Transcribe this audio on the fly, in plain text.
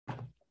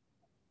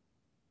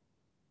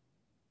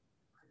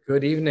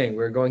Good evening.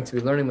 We're going to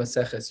be learning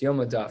Maseches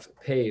Yoma Daf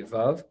Pei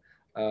Vav,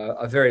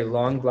 a very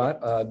long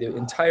blot. The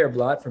entire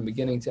blot from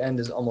beginning to end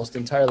is almost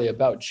entirely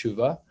about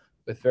tshuva,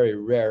 with very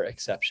rare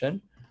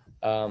exception.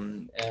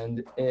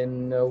 And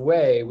in a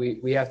way,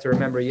 we have to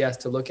remember, yes,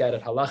 to look at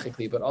it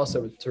halachically, but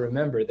also to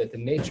remember that the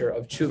nature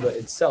of tshuva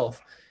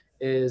itself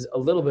is a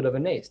little bit of a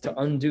nace, to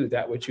undo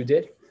that which you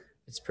did.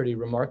 It's pretty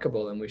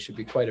remarkable, and we should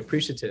be quite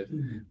appreciative.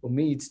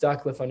 Umi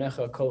yitzdak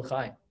lefanecha kol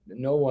chai.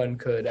 No one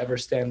could ever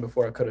stand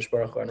before a Kadosh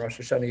Baruch Hu on Rosh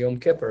Hashanah Yom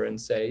Kippur and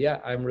say, yeah,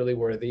 I'm really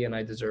worthy and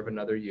I deserve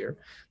another year.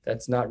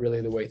 That's not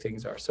really the way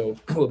things are. So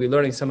we'll be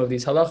learning some of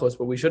these halachos,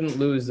 but we shouldn't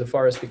lose the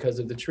forest because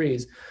of the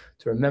trees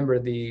to remember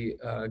the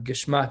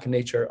gishmak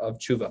nature of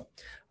tshuva.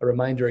 A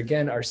reminder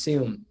again, our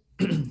siyum,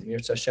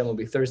 Yirtzeh Hashem, will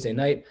be Thursday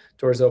night.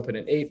 Doors open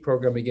at 8.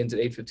 Program begins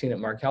at 8:15 at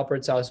Mark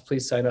Halpert's house.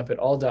 Please sign up at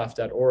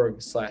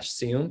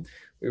alldaf.org/siyum.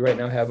 We right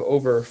now have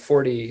over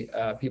 40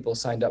 people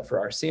signed up for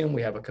our siyum.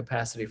 We have a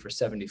capacity for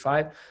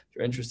 75. If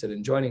you're interested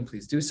in joining,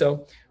 please do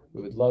so.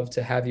 We would love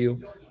to have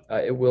you.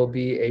 It will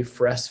be a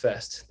fresh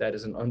fest. That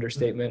is an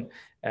understatement.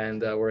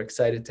 And we're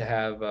excited to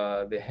have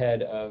the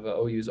head of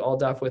OU's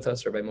Aldaf with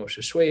us, Rabbi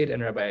Moshe Shwed,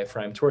 and Rabbi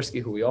Ephraim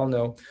Torsky, who we all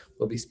know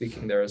will be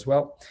speaking there as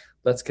well.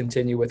 Let's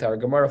continue with our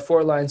Gemara,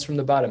 4 lines from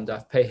the bottom,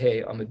 Daf Pei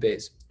Hey Amud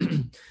Beis.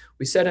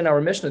 We said in our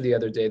Mishnah the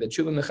other day that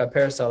tshuva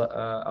mechaperes al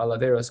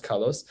averos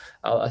kalos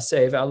al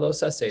aseh ve'al lo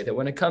saseh, that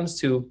when it comes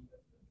to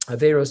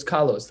averos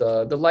kalos,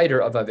 the lighter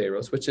of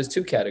averos, which is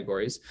 2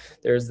 categories.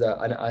 There's the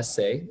an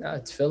aseh,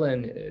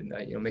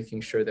 tefillin,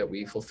 making sure that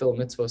we fulfill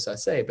mitzvos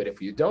aseh. But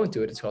if you don't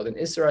do it, it's called an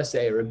isser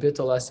aseh or a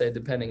bittul aseh,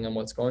 depending on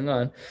what's going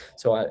on.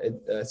 So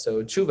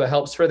tshuva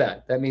helps for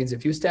that. That means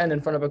if you stand in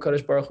front of a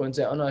Kadosh Baruch Hu and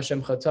say, Ana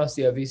Hashem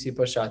chatasi avisi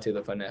pashati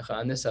lefanecha,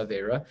 on this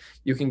avera,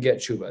 you can get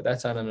tshuva.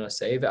 That's on an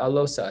aseh ve'al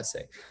lo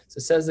saseh. So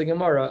says the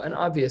Gemara, an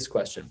obvious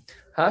question.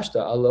 Hashta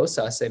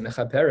alosa ase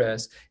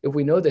mechaperes. If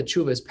we know that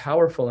tshuva is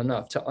powerful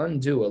enough to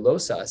undo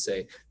alosa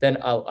ase, then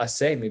al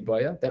ase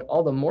mibaya, then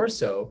all the more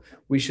so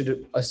we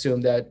should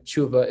assume that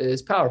tshuva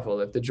is powerful.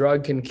 If the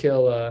drug can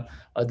kill a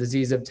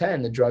disease of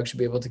 10, the drug should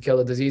be able to kill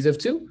a disease of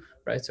 2,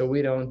 right? So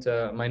we don't.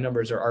 My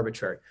numbers are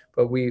arbitrary,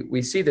 but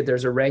we see that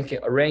there's a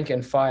rank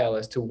and file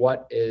as to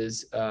what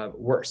is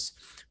worse.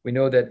 We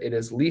know that it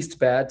is least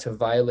bad to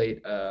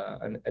violate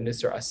an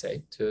Isser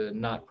Aseh, to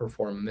not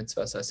perform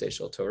mitzvah Aseh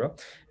Shel Torah.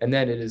 And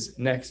then it is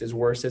next is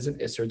worse as an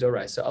Isser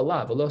Doraisa,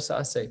 Allah, Velosa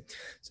Aseh.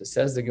 So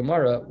says the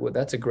Gemara, well,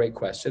 that's a great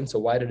question. So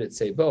why did it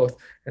say both?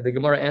 And the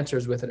Gemara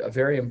answers with a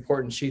very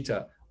important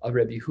shita of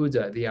Rabbi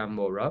Yehuda the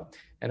Amora.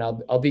 And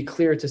I'll be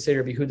clear to say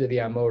Rabbi Yehuda the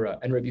Amora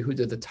and Rabbi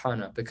Yehuda the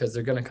Tana, because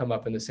they're going to come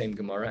up in the same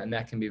Gemara, and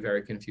that can be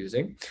very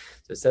confusing.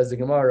 So it says the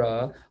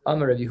Gemara,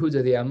 Amar Rabbi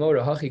Yehuda the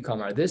Amora Hachi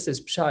Kamar. This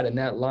is pshat in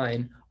that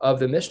line of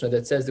the Mishnah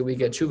that says that we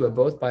get tshuva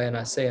both by an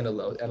aseh and a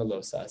lo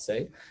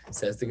saseh.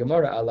 Says the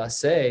Gemara, al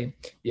aseh,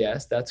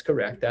 yes, that's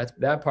correct.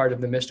 That part of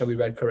the Mishnah we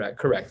read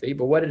correctly.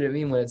 But what did it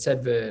mean when it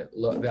said ve'al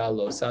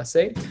lo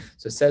saseh?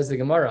 So it says the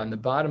Gemara on the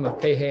bottom of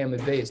Pei Hey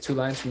Amud Beis, 2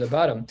 lines from the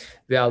bottom,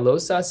 ve'al lo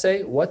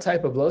saseh. What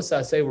type of lo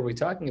saseh were we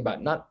talking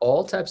about? Not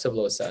all types of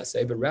lo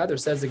saseh, but rather,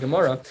 says the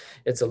Gemara,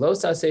 it's a lo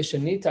saseh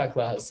shenitak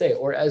lahaseh,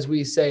 or as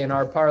we say in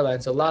our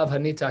parlance, a lav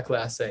hanitak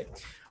lahaseh.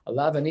 A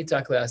lav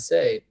hanitak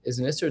lahaseh is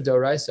an isser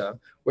doraisa,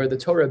 where the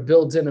Torah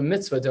builds in a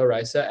mitzvah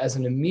doraisa as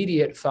an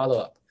immediate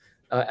follow-up,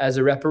 as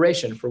a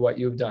reparation for what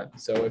you've done.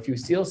 So if you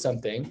steal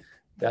something,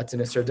 that's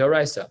an isser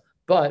doraisa.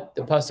 But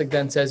the pasuk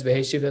then says,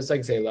 "V'heshiv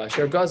like zela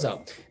asher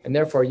gazal," and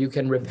therefore you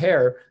can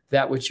repair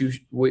that which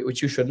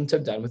you shouldn't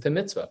have done with the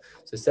mitzvah.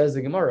 So says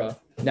the Gemara,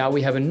 now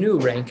we have a new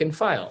rank and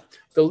file.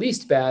 The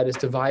least bad is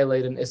to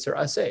violate an isser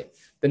aseh.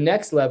 The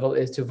next level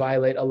is to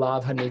violate a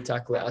lav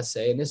hanitak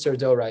le'aseh, an isser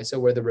doraisa,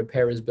 where the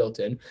repair is built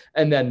in.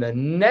 And then the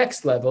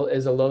next level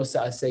is a lo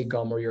sa'aseh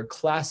gomer, your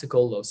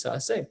classical lo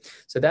sa'aseh.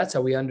 So that's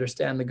how we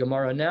understand the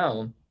Gemara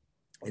now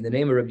in the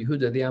name of Rabbi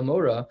Yehuda the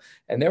Amora.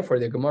 And therefore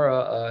the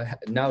Gemara,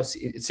 now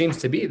it seems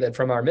to be that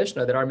from our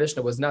Mishnah, that our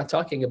Mishnah was not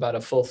talking about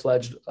a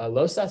full-fledged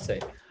lo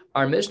sa'aseh.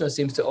 Our Mishnah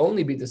seems to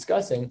only be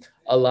discussing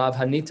a lav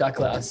hanitak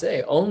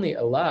le'aseh, only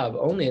a lav,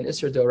 only an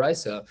isser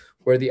doraisa,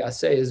 where the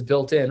aseh is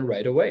built in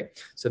right away.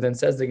 So then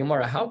says the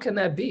Gemara, how can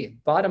that be?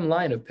 Bottom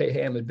line of Pei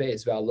Hey Amud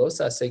Beis, ve'al lo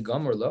saseh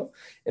gomer lo,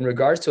 in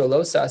regards to a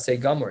lo saseh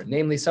gomer,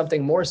 namely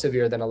something more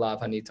severe than a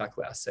lav hanitak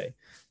le'aseh,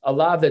 a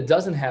lav that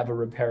doesn't have a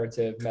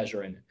reparative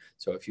measure in it.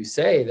 So if you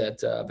say that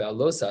ve'al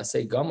lo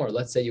saseh gomer,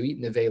 let's say you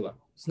eat nevela,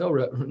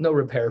 there's no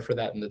repair for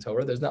that in the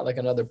Torah. There's not like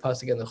another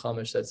pasuk in the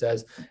Chumash that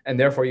says, and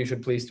therefore you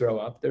should please throw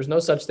up. There's no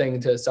such thing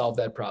to solve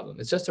that problem.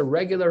 It's just a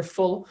regular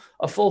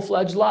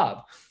full-fledged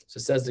lav.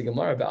 So says the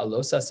Gemara, about lo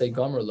saseh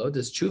gomer lo,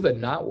 does tshuva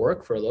not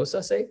work for a lo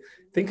saseh?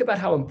 Think about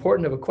how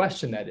important of a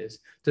question that is.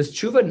 Does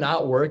tshuva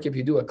not work if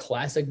you do a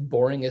classic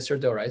boring isser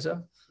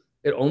doraisa?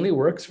 It only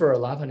works for a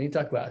lav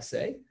hanitak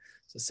le'aseh.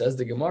 So says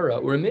the Gemara,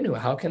 u'reminu,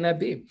 how can that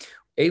be?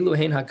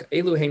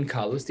 Eluhein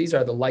kalus, these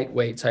are the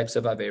lightweight types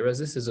of averas.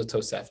 This is a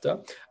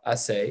tosefta,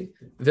 aseh,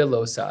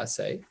 velosa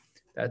aseh.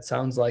 That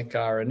sounds like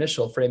our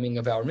initial framing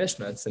of our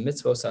Mishnah. It's the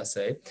mitzvos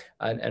aseh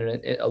and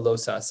a lo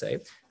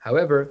saseh.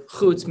 However,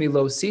 chutz mi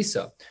lo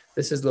sisa,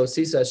 This is lo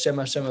sisa Hashem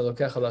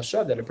Elokecha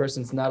lashav, that a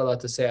person's not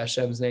allowed to say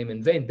Hashem's name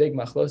in vain. Big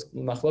machlokes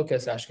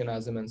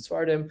Ashkenazim and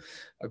Sephardim.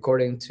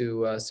 According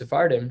to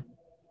Sephardim,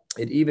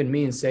 it even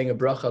means saying a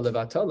bracha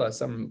levatala.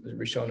 Some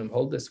Rishonim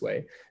hold this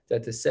way,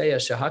 that to say a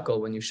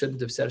shahakol when you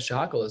shouldn't have said a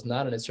shahakol is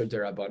not an isur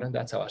derabbanan.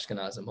 That's how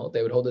Ashkenazim hold.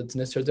 They would hold it to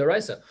isur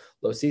deraisa.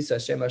 Lo sisa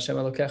Hashem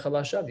Elokecha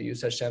lashav. You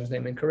use Hashem's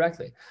name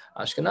incorrectly.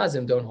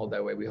 Ashkenazim don't hold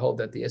that way. We hold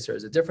that the isur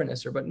is a different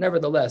isur. But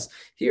nevertheless,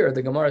 here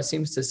the Gemara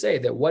seems to say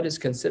that what is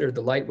considered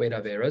the lightweight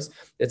averas,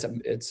 it's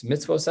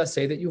mitzvos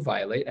aseh that you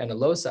violate, and a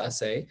los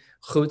aseh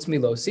chutz mi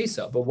lo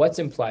sisa. But what's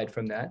implied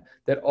from that?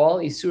 That all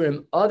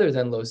isurim other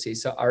than lo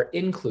sisa are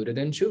included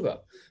in tshuva.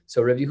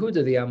 So Rav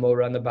Yehuda, the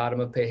Amora on the bottom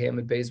of Pehem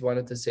and Beis,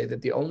 wanted to say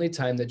that the only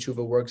time that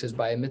tshuva works is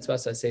by a mitzvah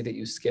aseh that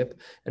you skip,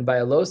 and by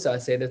a lo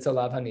aseh that's a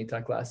lav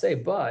hanitak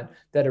la'aseh, but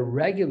that a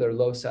regular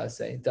lo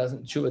aseh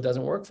tshuva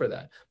doesn't work for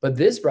that. But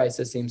this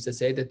brisa seems to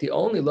say that the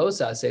only lo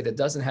aseh that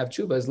doesn't have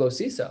tshuva is lo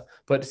sisa,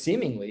 but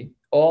seemingly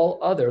all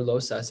other lo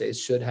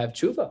asehs should have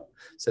tshuva.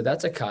 So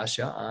that's a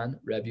kasha on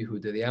Rabbi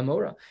Yehuda the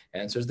Amora.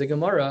 Answers the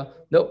Gemara,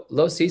 no,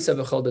 lo sisa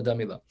v'chol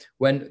damila.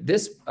 When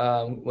this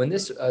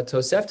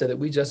Tosefta that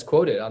we just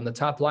quoted on the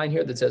top line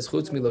here that says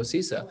chutz mi lo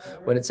sisa,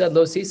 when it said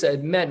lo sisa,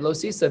 it meant lo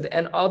sisa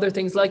and other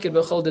things like it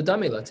v'chol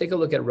damila. Take a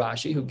look at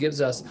Rashi, who gives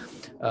us,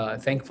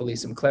 thankfully,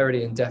 some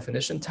clarity and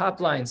definition.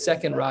 Top line,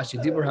 second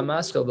Rashi, dibur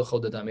hamaskal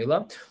v'chol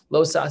damila,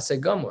 lo sa'aseh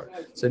gomor.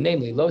 So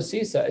namely, lo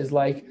sisa is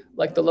like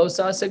the lo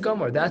sa'aseh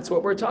gomor. That's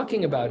what we're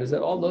talking about, is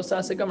that all lo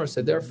sa'aseh gomor.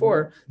 So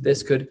therefore,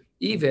 this could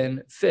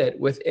even fit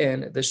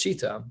within the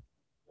shita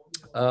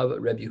of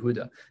Rabbi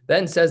Yehuda.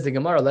 Then says the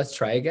Gemara, let's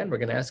try again. We're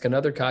going to ask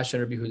another kasha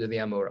on Rabbi Yehuda the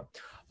Amora.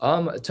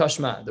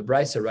 Tashma, the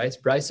Brisa writes,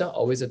 Brisa,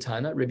 always a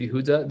Tana, Rabbi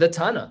Yehuda, the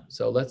Tana.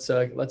 So let's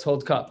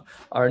hold cup.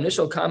 Our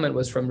initial comment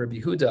was from Rabbi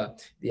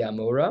Yehuda the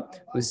Amora,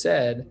 who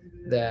said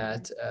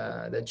that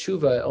that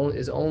tshuva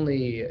is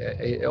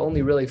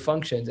only really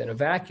functions in a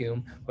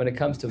vacuum when it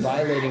comes to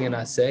violating an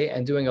aseh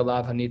and doing a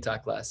lav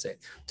hanitak la'aseh.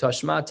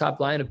 Tashma, top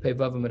line of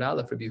Pevav Amud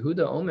Aleph, Rabbi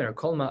Yehuda Omer,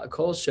 kol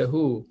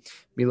shehu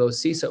milo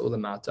sisa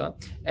ulamata,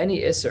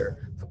 any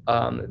isser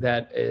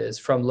that is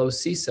from lo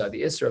sisa,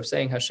 the isser of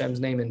saying Hashem's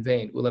name in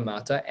vain,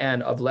 ulamata,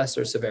 and of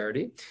lesser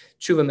severity,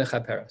 tshuva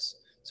mechaperes.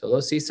 So lo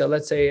sisa,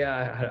 let's say,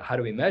 how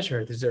do we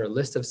measure it? Is there a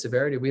list of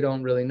severity? We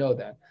don't really know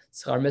that.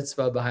 Schar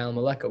mitzvah b'hayal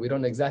maleka. We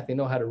don't exactly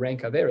know how to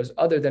rank averos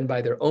other than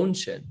by their own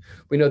shin.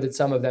 We know that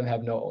some of them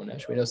have no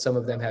onesh. We know some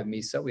of them have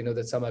misa. We know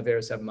that some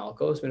averos have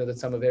malchos. We know that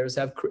some averos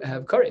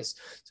have kares.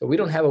 So we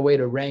don't have a way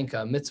to rank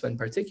a mitzvah in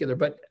particular.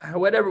 But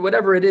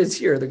whatever it is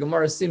here, the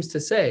Gemara seems to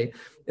say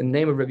in the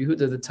name of Rabbi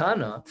Yehuda the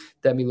Tana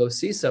that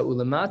milosisa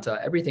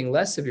ulamata, everything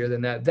less severe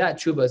than that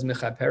tshuva is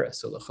mechaperes.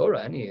 So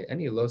lechora,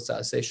 any lo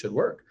sa'aseh should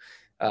work.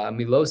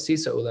 Milo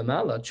sisa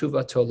ulamala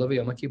tshuva tola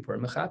v'yom kippur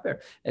mechaper,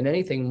 and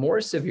anything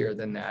more severe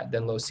than that,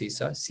 than lo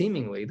sisa,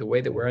 seemingly the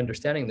way that we're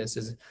understanding this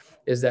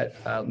is that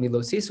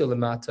milo sisa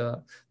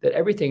ulamata, that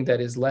everything that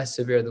is less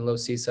severe than lo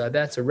sisa,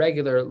 that's a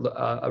regular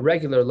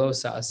lo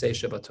sa'aseh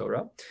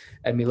shabatorah,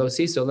 and milo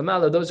sisa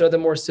ulamala, those are the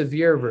more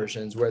severe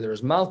versions where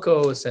there's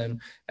malkos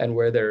and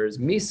where there's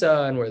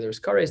misa and where there's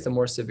kares, the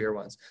more severe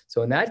ones.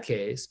 So in that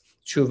case,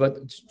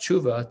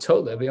 tshuva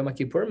tola v'yom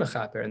kippur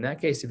mechaper. In that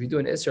case, if you do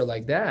an isser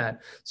like that,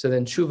 so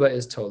then tshuva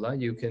is tola.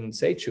 You can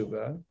say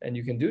tshuva and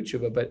you can do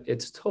tshuva, but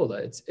it's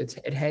tola.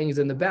 It hangs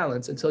in the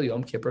balance until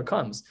Yom Kippur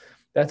comes.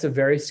 That's a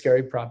very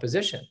scary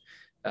proposition.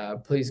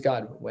 Please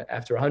God,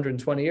 after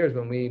 120 years,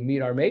 when we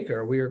meet our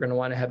Maker, we are going to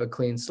want to have a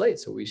clean slate.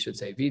 So we should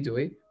say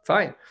vidui,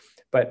 fine.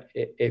 But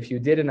if you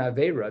did an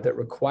Aveira that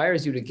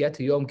requires you to get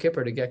to Yom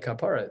Kippur to get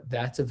Kapara,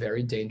 that's a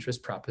very dangerous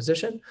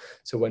proposition.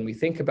 So when we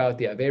think about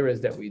the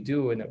Aveiras that we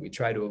do and that we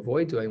try to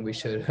avoid doing, we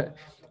should, I'm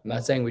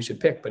not saying we should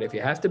pick, but if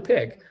you have to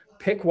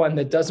pick one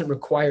that doesn't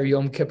require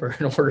Yom Kippur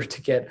in order to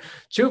get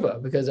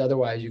tshuva, because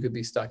otherwise you could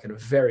be stuck in a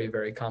very,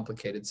 very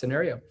complicated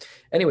scenario.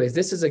 Anyways,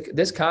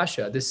 this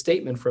kasha, this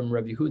statement from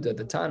Rabbi Yehuda,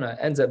 the Tana,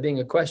 ends up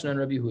being a question on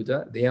Rabbi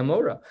Yehuda, the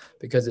Amora,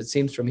 because it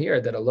seems from here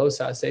that a lo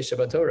sa'aseh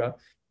shabatorah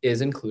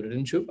is included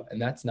in tshuva,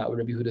 and that's not what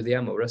Rabbi Yehuda the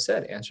Amora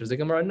said. Answers the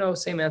Gemara, no,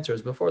 same answer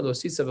as before. Lo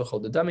sisa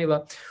v'chol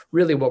damila.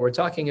 Really, what we're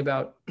talking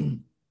about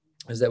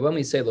is that when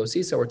we say lo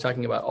sisa, we're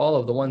talking about all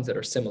of the ones that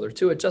are similar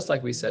to it, just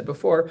like we said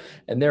before,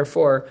 and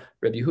therefore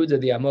Rabbi Yehuda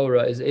the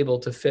Amora is able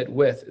to fit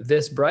with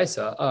this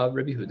brisa of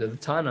Rabbi Yehuda the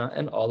Tana,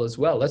 and all as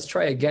well. Let's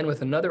try again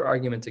with another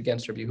argument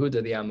against Rabbi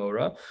Yehuda the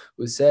Amora,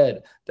 who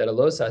said that a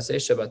lo sa'aseh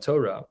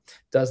shabatorah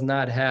does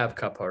not have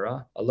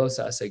kapara, a lo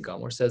sa'aseh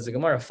gomor. Says the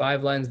Gemara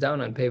 5 lines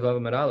down on Pei Vav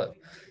Amud Aleph.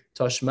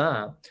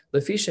 Tashma,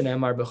 Lefishan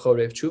Amar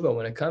b'chorev tshuva.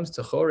 When it comes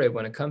to chorev,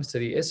 when it comes to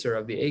the isser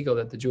of the egel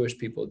that the Jewish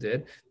people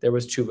did, there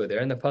was tshuva there,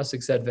 and the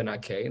pasuk said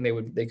v'nakeh,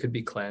 and they could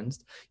be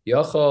cleansed.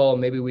 Yachol,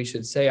 maybe we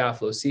should say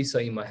af lo sisa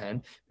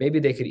imahen.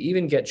 Maybe they could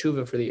even get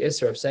tshuva for the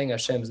isser of saying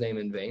Hashem's name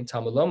in vain.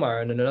 Talmud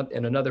Lomar,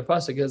 in another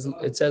pasuk,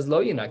 it says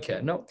lo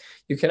yinakeh. No,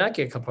 you cannot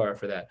get kapara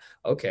for that.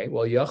 Okay,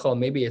 well yachol,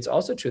 maybe it's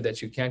also true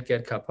that you can't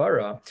get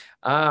kapara.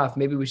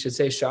 Maybe we should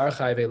say shar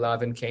chayve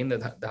lav and kain.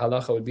 That the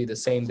halacha would be the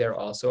same there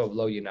also of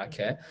lo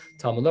yinakeh.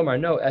 Talmud Lomar,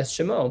 no, as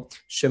Shemo,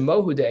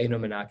 Shemohu de'eino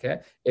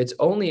menake. It's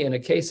only in a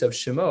case of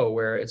Shemo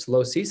where it's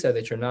lo sisa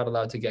that you're not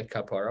allowed to get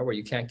kapara, where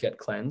you can't get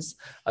cleansed.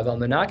 Aval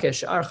menake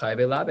sh'ar chai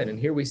ve'laben. And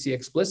here we see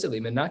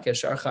explicitly menake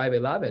sh'ar chai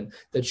ve'laben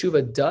that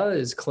tshuva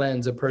does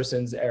cleanse a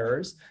person's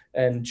errors,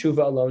 and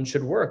tshuva alone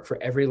should work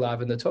for every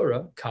lav in the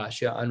Torah.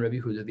 Kasha on Rabbi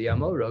Huda the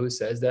Amora, who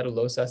says that a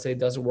lo saseh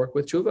doesn't work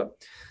with tshuva.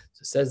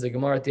 So says the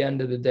Gemara at the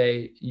end of the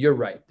day, you're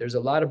right. There's a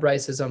lot of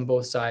brises on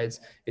both sides.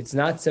 It's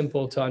not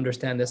simple to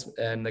understand this,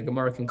 and the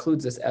Gemara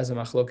concludes this as a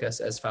machlokas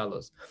as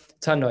follows.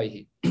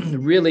 Tanoihi.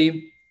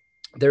 Really,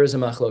 there is a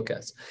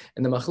machlokas.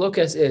 And the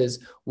machlokas is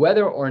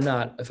whether or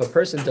not, if a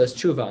person does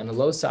tshuva on a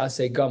lo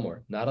saseh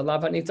gamor, not a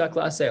lav hanitak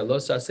laseh, a lo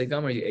saseh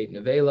gamor, you ate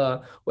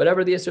nevela,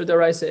 whatever the Yisur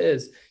Daraisa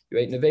is, you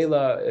ate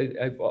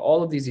nevela,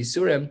 all of these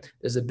isurim,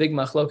 there's a big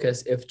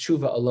machlokas if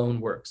tshuva alone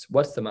works.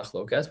 What's the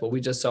machlokas? Well, we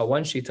just saw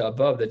one shita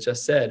above that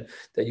just said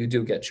that you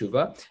do get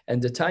tshuva.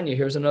 And Detanya,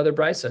 here's another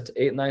brisa,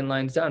 8-9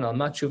 lines down, al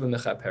mat tshuva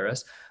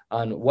mechaperes,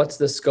 on what's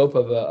the scope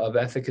of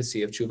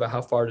efficacy of tshuva, how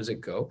far does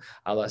it go?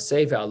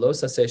 It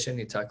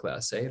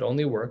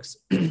only works,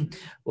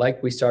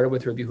 like we started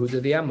with Rabbi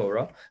Huda the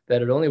Amora,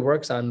 that it only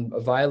works on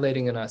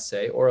violating an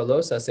aseh or a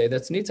los aseh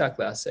that's nitak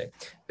l'aseh.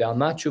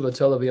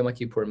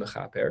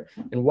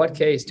 In what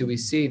case do we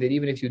see that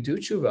even if you do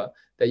tshuva,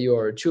 that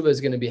your tshuva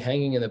is going to be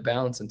hanging in the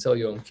balance until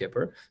Yom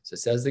Kippur? So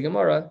says the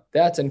Gemara,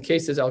 that's in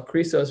cases al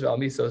krisos ve'al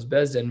misos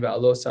bezdin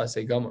ve'al los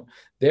aseh gamor.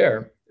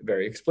 There,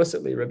 very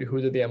explicitly, Rabbi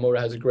Huda the Amora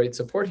has a great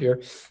support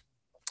here.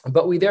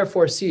 But we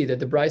therefore see that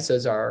the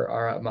brisas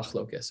are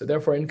machlokes. So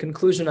therefore, in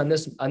conclusion on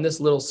this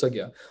little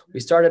sugya, we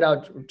started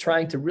out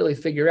trying to really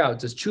figure out,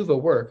 does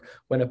tshuva work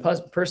when a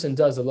person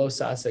does a lo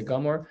sa'aseh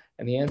gamor?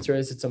 And the answer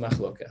is it's a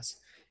machlokes.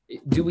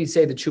 Do we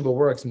say that tshuva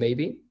works?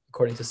 Maybe.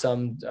 According to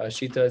some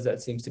shitas,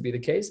 that seems to be the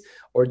case.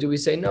 Or do we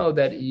say no,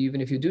 that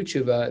even if you do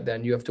tshuva,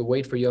 then you have to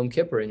wait for Yom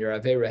Kippur and your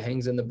Aveira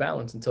hangs in the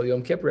balance until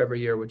Yom Kippur every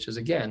year, which is,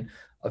 again,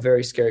 a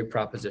very scary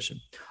proposition.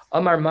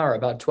 Amar Mar,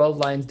 about 12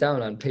 lines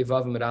down on Pei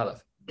Vav Amud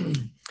Aleph.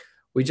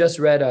 We just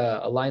read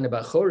a line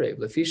about Chorev,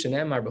 Lefisha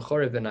Nemar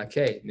B'Chorev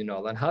v'Nakeh,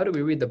 and how do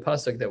we read the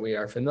pasuk that we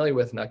are familiar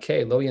with,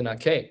 Nakeh, Lo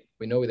Yanakeh?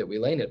 We know that we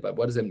lane it, but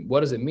what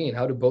does it mean?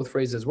 How do both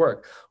phrases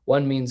work?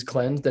 One means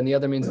cleansed, and the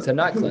other means to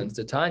not cleanse.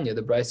 The Tanya,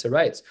 the Brisa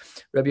writes,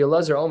 Rabbi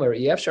Elazar Omer,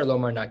 Yefshar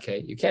Lomar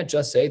Nakeh. You can't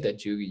just say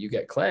that you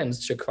get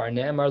cleansed, Shekvar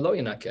Ne'amar Lo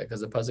Yanakeh, because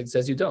the pasuk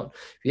says you don't.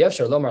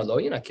 Yefshar Lomar Lo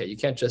Yanakeh. You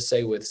can't just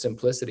say with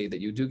simplicity that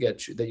you don't get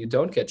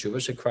tshuva,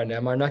 Shekvar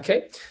Ne'amar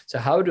Nakeh. So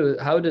how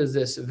does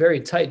this very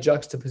tight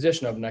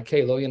juxtaposition of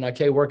Nakeh, Lo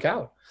Yanakeh work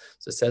out?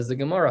 So says the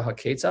Gemara,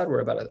 HaKetzad,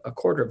 we're about a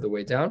quarter of the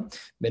way down.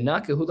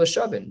 Menake hula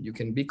shavin. You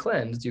can be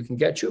cleansed, you can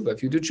get tshuva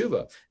if you do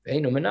tshuva.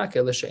 Ve'enu menake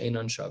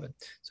l'she'enon shavin.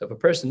 So if a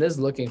person is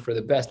looking for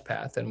the best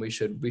path, then we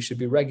should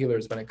be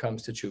regulars when it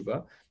comes to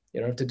tshuva.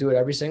 You don't have to do it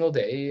every single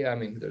day. I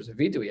mean, there's a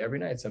vidui every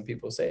night. Some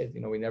people say,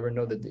 we never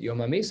know the Yom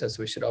HaMisa,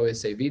 so we should always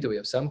say vidui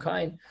of some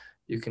kind.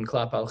 You can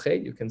klap al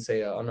chet, you can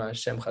say Ana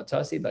Hashem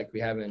Chatasi, like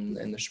we have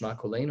in the Shema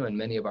Koleinu and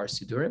many of our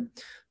Sidurim.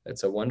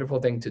 It's a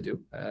wonderful thing to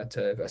do,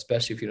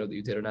 especially if you know that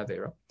you did an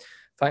Avera.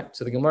 Fine.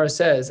 So the Gemara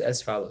says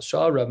as follows: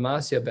 Shal Rav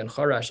Masya ben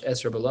Charash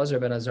es Rabbi Elazar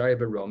ben Azariah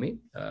beRomi.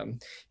 Rabbi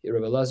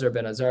Elazar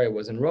ben Azariah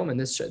was in Rome, and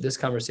this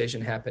conversation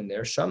happened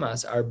there.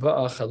 Shamas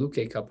arba'a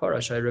chaluke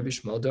kapara shay Rabbi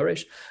Shmuel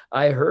Dorish.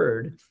 I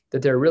heard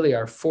that there really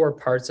are 4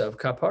 parts of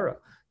kapara.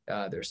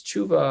 There's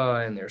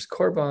tshuva, and there's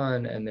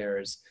korban, and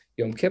there's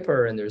Yom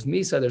Kippur, and there's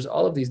Misa, there's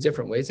all of these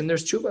different ways, and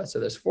there's tshuva. So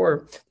there's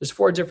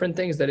four different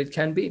things that it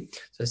can be.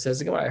 So it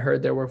says, I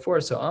heard there were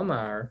 4. So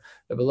Amar,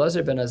 Rabbi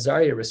Elazar ben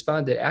Azariah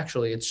responded,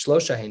 actually, it's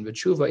shloshahin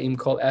v'tshuva im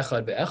kol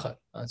echad ve'echad.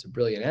 That's a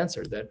brilliant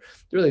answer, that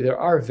really there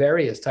are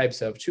various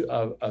types of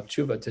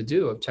tshuva to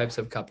do, of types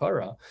of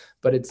kapara,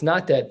 but it's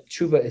not that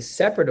tshuva is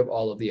separate of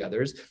all of the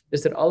others,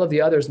 it's that all of the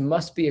others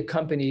must be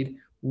accompanied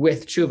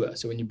with tshuva.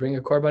 So when you bring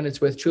a korban, it's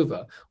with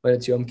tshuva. When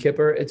it's Yom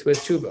Kippur, it's with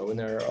tshuva. When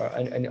there are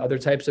any other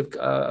types of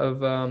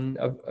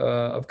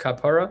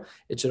kapara,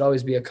 it should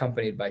always be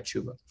accompanied by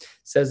tshuva.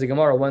 Says the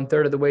Gemara,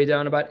 1/3 of the way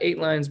down, about 8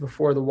 lines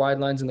before the wide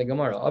lines in the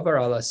Gemara. Avar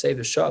ala say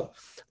the shav.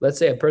 Let's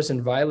say a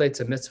person violates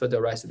a mitzvah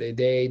d'oraisa.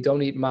 They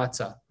don't eat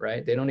matzah,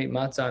 right? They don't eat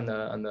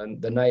matzah on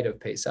the night of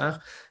Pesach,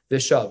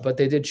 v'shav, but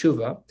they did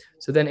tshuva.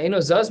 So then Eino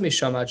zaz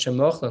misham ad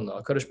shemochlan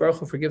lo. Kadosh Baruch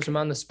Hu forgives him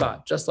on the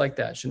spot, just like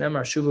that.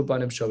 Shenemar shuvu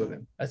banim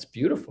shovavim. That's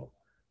beautiful.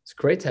 It's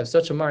great to have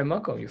such a mari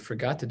makom. You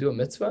forgot to do a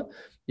mitzvah.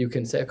 You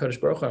can say,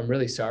 Kadosh Baruch Hu, I'm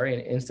really sorry,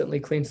 and instantly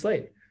clean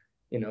slate.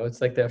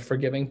 It's like the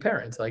forgiving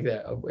parents, like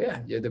that. Oh,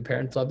 yeah, the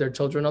parents love their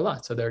children a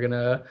lot, so they're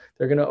gonna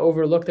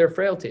overlook their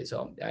frailties.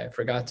 So I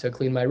forgot to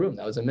clean my room.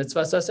 That was a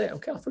mitzvah saseh.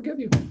 Okay, I'll forgive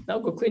you. Now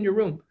go clean your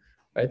room,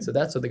 right? So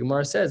that's what the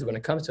Gemara says. When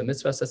it comes to a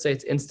mitzvah saseh,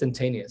 it's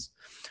instantaneous.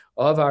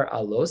 Avar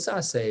alos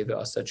aseh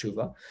ve'asa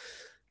tshuva.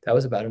 That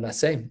was about an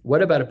aseh.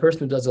 What about a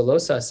person who does a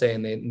los aseh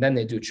and then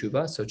they do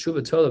tshuva? So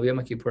tshuva tola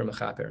v'yom kippur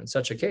mechaper. In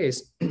such a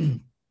case,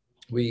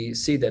 we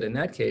see that in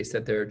that case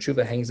that their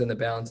tshuva hangs in the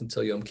balance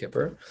until Yom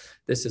Kippur.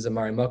 This is a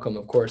Mari Makom,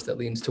 of course, that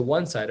leans to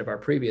one side of our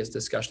previous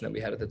discussion that we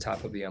had at the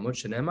top of the Amud.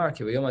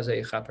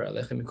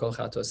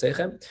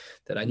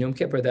 That on Yom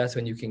Kippur, that's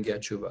when you can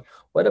get tshuva.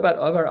 What about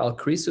Avar al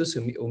Krisus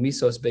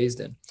umisos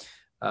Bezdin?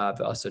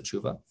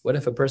 What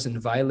if a person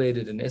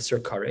violated an Isser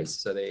Kares,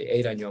 so they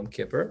ate on Yom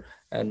Kippur,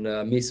 and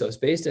Misos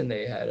Bezdin,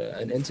 they had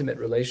an intimate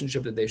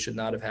relationship that they should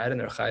not have had,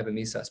 and they're Chai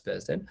b'Misas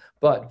Bezdin,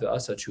 but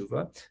V'asa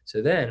Tshuva.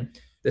 So then,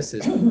 this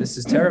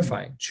is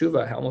terrifying.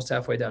 Tshuva, almost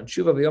halfway down.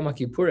 Tshuva v'Yom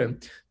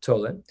Kippurim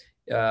tolen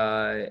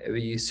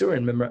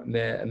v'Yisurin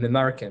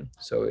memarkin.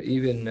 So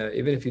even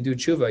if you do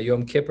tshuva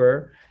Yom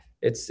Kippur,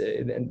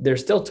 they're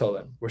still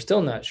tolen. We're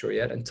still not sure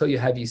yet until you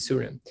have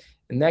Yisurim.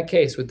 In that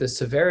case, with the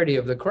severity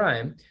of the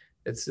crime,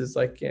 it's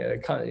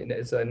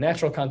a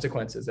natural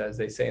consequences, as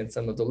they say in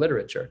some of the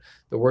literature.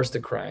 The worse the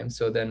crime,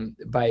 so then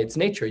by its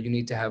nature, you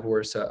need to have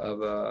worse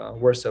of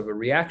a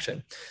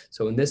reaction.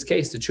 So in this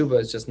case, the tshuva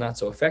is just not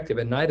so effective,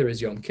 and neither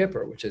is Yom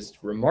Kippur, which is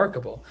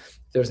remarkable.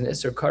 If there's an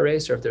Isser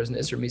Kares or if there's an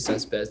Isser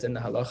Misas Bez, then the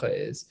halacha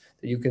is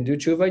that you can do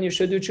tshuva and you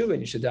should do tshuva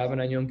and you should daven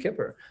on Yom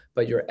Kippur.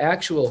 But your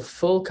actual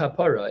full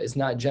kapara is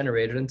not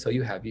generated until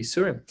you have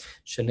Yisurim.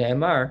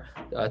 Shene'emar,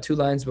 2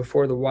 lines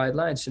before the wide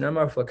lines,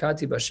 Shene'emar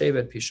flakati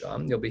b'shevet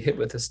pisham, you'll be hit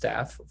with a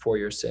staff for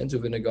your sins,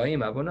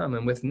 uvinagayim avonam,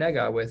 and with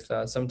nega, with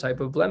some type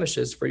of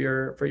blemishes for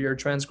your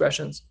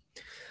transgressions.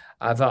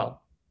 Aval,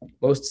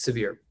 most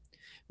severe.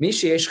 Mi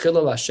sheyesh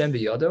chilul Hashem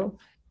b'yodo,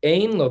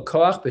 ein lo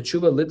koach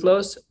b'tshuva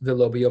litlos,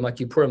 v'lo b'yom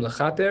kippurim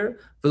lechaper,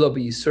 v'lo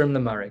b'yisurim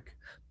lemarik.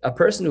 A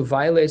person who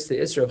violates the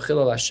Isra of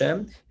Chilul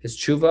Hashem, his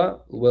tshuva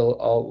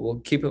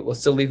will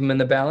still leave him in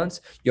the balance.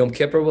 Yom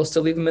Kippur will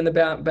still leave him in the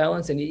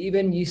balance, and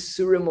even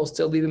Yisurim will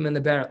still leave him in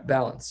the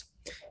balance.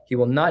 He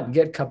will not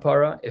get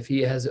kapara if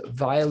he has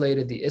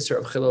violated the Isra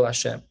of Chilul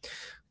Hashem.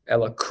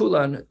 Ela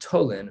kulan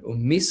tolin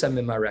umisa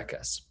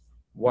mimarekas.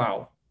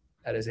 Wow,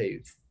 that is a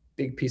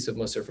big piece of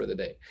musar for the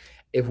day.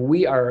 If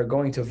we are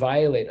going to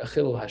violate a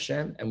Chilul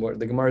Hashem, and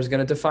the Gemara is going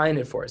to define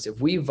it for us,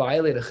 if we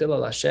violate a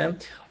Chilul Hashem,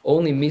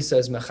 only Misa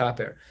is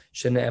Mechaper.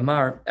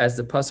 Shene'emar, as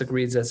the pasuk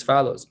reads as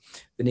follows: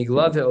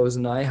 V'niglav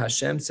he'oznai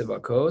Hashem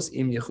tzivakos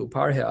im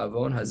yechupar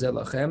he'avon hazel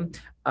lachem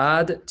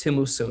ad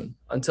timusun.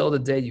 Until the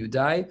day you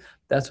die,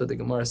 that's what the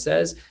Gemara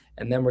says.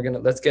 And then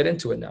let's get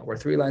into it now. We're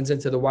 3 lines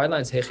into the wide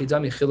lines.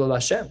 Hechidami Chilul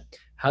Hashem.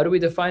 How do we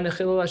define a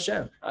Chilul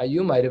Hashem?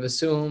 You might have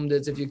assumed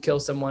that if you kill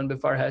someone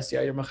before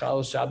Hesia, you're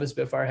Machal Shabbos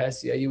before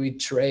Hesia, you eat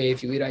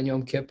treif, you eat on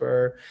Yom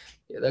Kippur,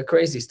 the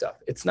crazy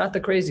stuff. It's not the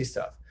crazy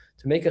stuff.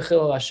 To make a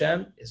Chilul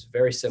Hashem is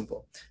very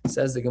simple.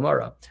 Says the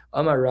Gemara.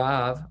 Amar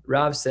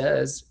Rav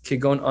says,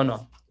 Kigon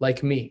Ana,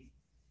 like me.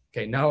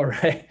 Okay, now, all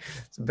right,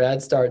 it's a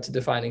bad start to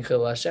defining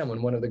Chilul Hashem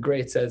when one of the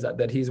greats says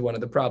that he's one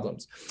of the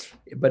problems.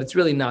 But it's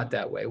really not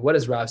that way. What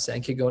is Rav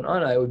saying? Kigon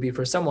Ana, it would be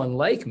for someone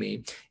like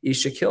me,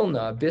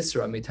 Ishakilna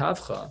Bisra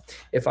Mitavcha,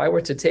 if I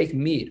were to take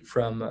meat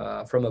from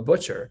a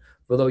butcher,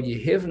 v'lo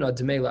yihivna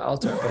d'mei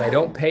altar, but I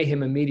don't pay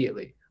him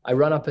immediately. I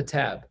run up a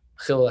tab,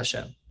 Chilul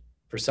Hashem.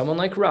 For someone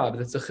like Rav,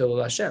 that's a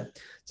Chilul Hashem.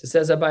 So it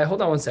says Abai,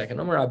 hold on one second.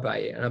 Amar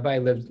Abai, and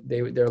Abai lived,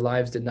 their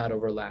lives did not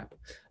overlap.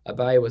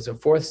 Abai was a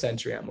 4th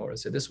century Amora,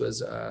 so this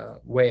was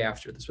way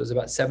after. This was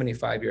about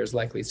 75 years,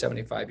 likely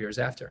 75 years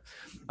after.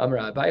 Amar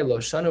Abai lo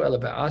shanu ela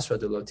ba'asra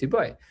de lo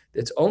tibai.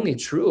 It's only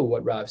true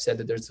what Rav said,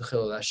 that there's a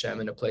Chilul Hashem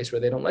in a place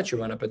where they don't let you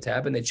run up a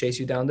tab and they chase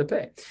you down to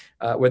pay,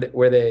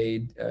 where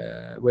they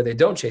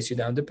don't chase you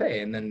down to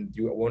pay, and then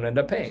you won't end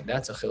up paying.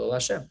 That's a Chilul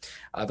Hashem.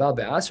 Aval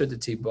be'asra de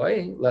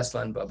tibai less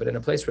lanba, but in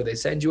a place where they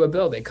send you a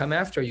bill, they come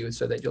after you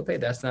so that you'll pay.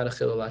 That's not a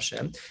Chilul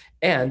Hashem.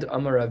 And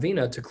Amar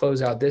Ravina, to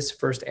close out this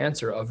first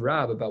answer of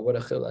Rav about what a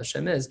Chilul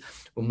Hashem is,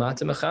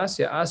 Umata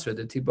Mechasya Asra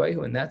de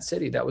Tibayu, in that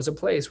city, that was a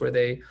place where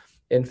they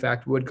in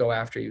fact would go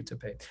after you to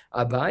pay.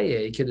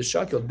 Abaye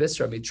kiddushakil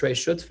bisra mitrei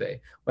shutfe.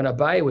 When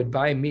Abaye would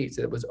buy meat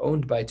that was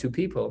owned by 2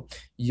 people,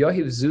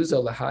 yohiv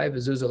zuza lahai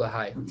v'zuza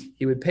lahai.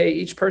 He would pay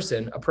each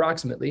person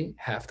approximately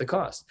half the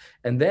cost,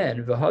 and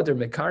then v'hader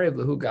mekarev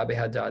lahu gabe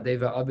hadade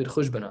v'abid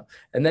chushbana.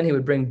 And then he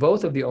would bring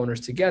both of the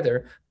owners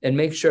together and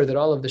make sure that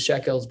all of the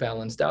shekels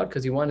balanced out,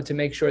 because he wanted to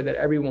make sure that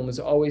everyone was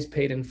always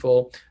paid in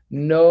full.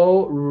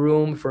 No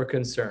room for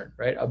concern,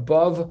 right?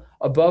 Above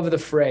the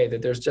fray,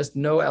 that there's just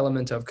no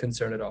element of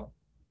concern at all.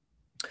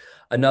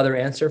 Another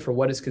answer for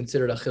what is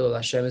considered a Chilul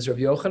Hashem is Rav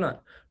Yochanan.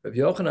 Rav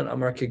Yochanan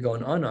Amar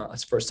Kigon Ana,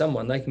 for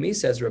someone like me,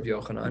 says Rav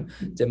Yochanan,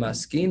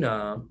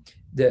 Demaskina,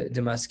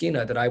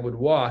 that I would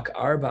walk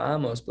Arba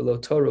Amos below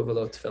Toru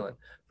below Tefillin.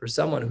 For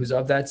someone who's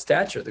of that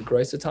stature, the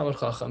Grois Talmid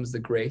Chachams, the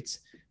greats,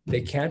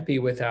 they can't be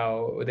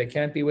without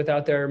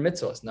their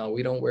mitzvahs. Now,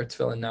 we don't wear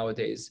tefillin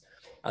nowadays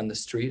on the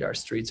street. Our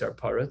streets are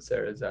parrots.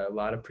 There is a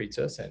lot of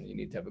pritzos, and you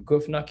need to have a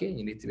guf naki.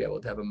 You need to be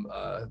able to have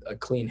a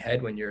clean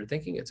head when you're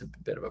thinking. It's a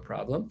bit of a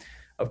problem.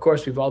 Of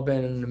course,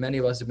 many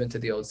of us have been to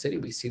the old city.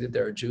 We see that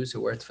there are Jews who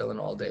wear tefillin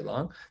all day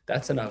long.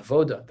 That's an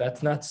avoda.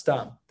 That's not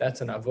stam.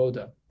 That's an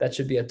avoda. That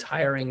should be a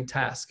tiring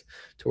task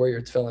to wear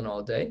your tefillin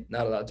all day.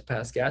 Not allowed to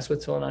pass gas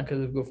with tefillin on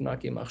because of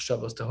gufnaki,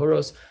 machshavos,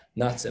 tahuros.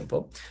 Not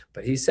simple.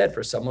 But he said,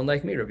 for someone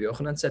like me, Rabbi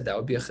Yochanan said, that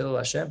would be a chilul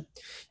Hashem.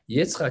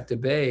 Yitzchak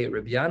debei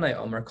Rabbi Yanai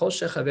Omar Kol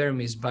shechaver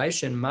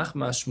mizbaishin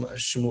machma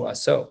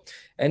shmuaso.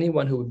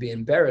 Anyone who would be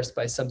embarrassed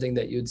by something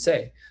that you'd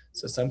say.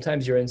 So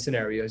sometimes you're in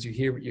scenarios, you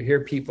hear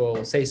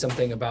people say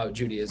something about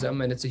Judaism,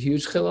 and it's a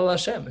huge chilul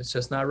Hashem. It's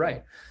just not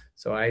right.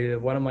 So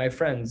one of my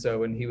friends,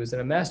 when he was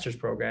in a master's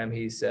program,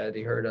 he said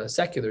he heard a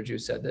secular Jew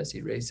said this.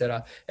 He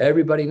said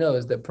everybody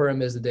knows that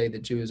Purim is the day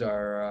that Jews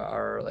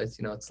are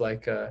it's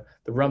like the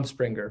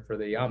Rumspringa for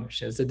the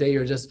Amish. It's the day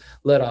you're just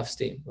let off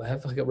steam.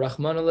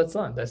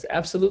 That's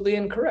absolutely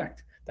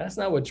incorrect. That's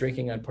not what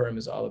drinking on Purim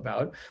is all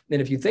about.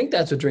 And if you think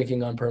that's what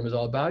drinking on Purim is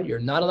all about, you're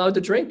not allowed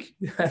to drink.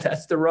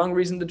 That's the wrong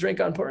reason to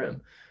drink on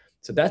Purim.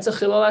 So that's a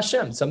chilul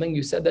Hashem, something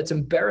you said that's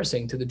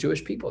embarrassing to the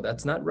Jewish people.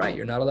 That's not right.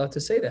 You're not allowed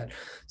to say that.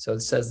 So it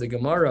says the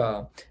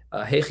Gemara,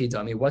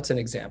 Hechidami, what's an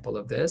example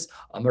of this?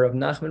 Amar of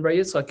Nachman bar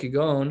Yitzchak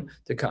kigon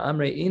to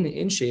ka'amre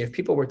inshi. If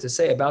people were to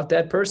say about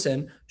that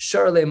person,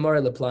 Sharle Mar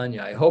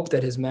Leplanya, I hope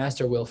that his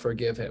master will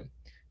forgive him.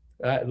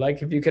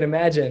 Like if you can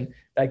imagine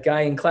that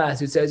guy in class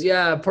who says,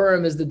 yeah,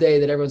 Purim is the day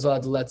that everyone's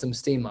allowed to let some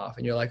steam off.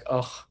 And you're like,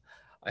 oh,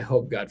 I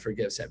hope God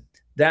forgives him.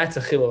 That's a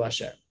chilul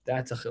Hashem.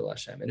 That's a chilul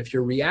Hashem. And if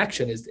your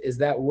reaction is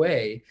that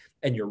way,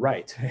 and you're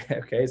right,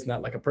 okay, it's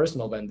not like a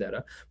personal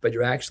vendetta, but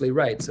you're actually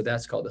right. So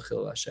that's called a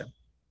chilul Hashem.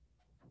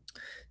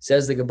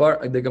 Says the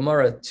Gemara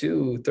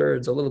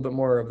 2/3, a little bit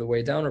more of the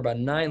way down, or about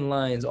 9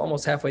 lines,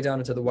 almost halfway down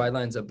into the wide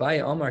lines. Abai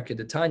Omar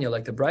Kedetanya,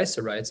 like the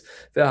Brisa writes,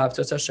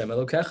 Ve'ahavtos Hashem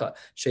Elokecha,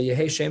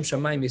 sheyehi shem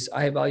shamayim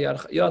yisahev al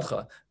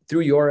yadcha.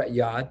 Through your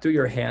yad, through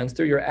your hands,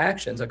 through your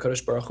actions,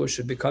 HaKadosh Baruch Hu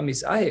should become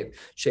misahev.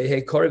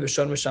 Sheyehi koreh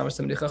v'shon v'shamas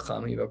tamid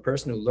chacham. You have a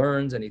person who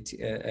learns and he's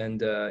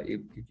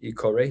koreh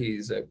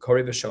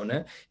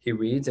v'shoneh. He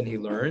reads and he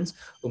learns.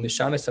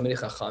 U'mishamas tamid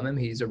chachamim.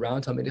 He's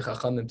around tamid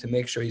chachamim to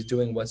make sure he's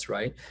doing what's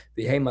right.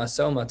 V'hei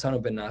masao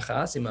matano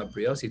benachas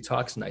imabrios. He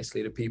talks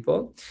nicely to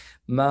people.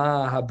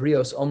 Ma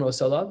habrios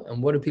omros alav.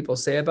 And what do people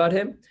say about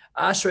him?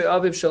 Ashrei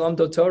aviv shalom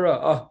do Torah.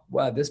 Oh,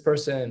 wow, this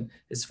person,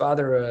 his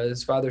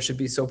father should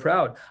be so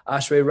proud.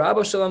 Ashrei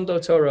rabbo shalom do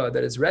Torah,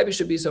 that his rabbi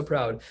should be so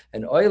proud.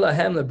 And oy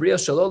lahem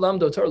lebrios shalom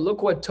do Torah.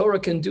 Look what Torah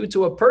can do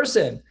to a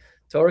person.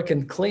 Torah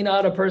can clean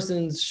out a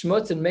person's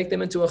shmutz and make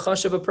them into a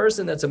chash of a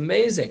person. That's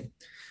amazing.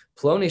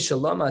 Ploni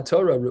shalama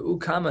Torah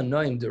ru'u kama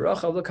noim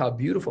derachav. Look how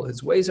beautiful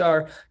his ways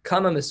are.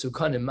 Kama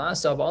mesukanim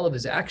masav. All of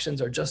his actions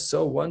are just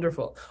so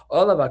wonderful.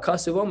 All of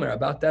akasiv omer,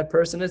 about that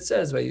person it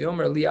says,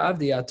 vayomer li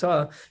avdi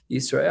ata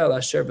Yisrael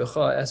asher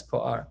b'cha es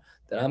po'ar,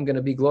 that I'm going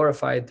to be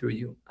glorified through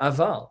you.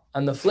 Aval,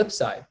 on the flip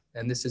side,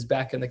 and this is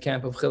back in the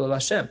camp of chilul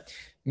Hashem.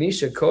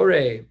 Misha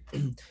Koreh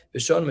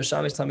V'shon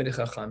Meshamesh Talmidei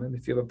Chachamim.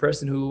 If you have a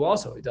person who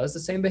also does the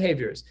same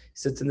behaviors, he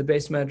sits in the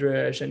base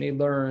medrash and he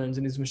learns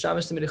and he's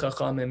Meshamesh Talmidei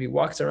Chachamim, he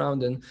walks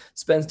around and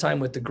spends time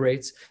with the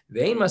greats.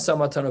 Ve'ein Masah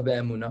Matano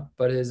be'emunah,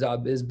 but his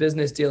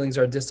business dealings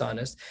are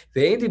dishonest.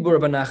 Ve'ein Dibur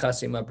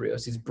b'nachas im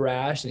abrios. He's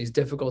brash and he's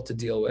difficult to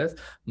deal with.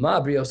 Ma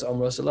abrios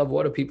omros alav.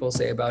 What do people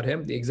say about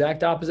him? The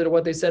exact opposite of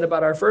what they said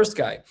about our first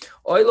guy.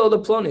 Oilo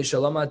leploni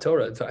shalom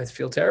Torah. I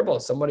feel terrible.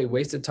 Somebody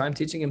wasted time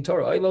teaching him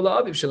Torah. Oilo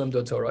la'aviv shalom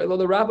do Torah.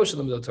 Oilo Rabbo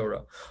Shalom do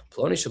Torah.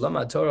 Ploni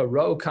Shalom Torah.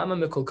 Ro kama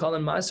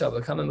mekulkalan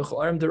masav. Kama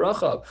mechuarim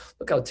derachav.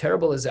 Look how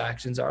terrible his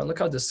actions are, and look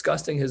how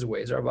disgusting his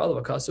ways are.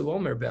 V'alav akasu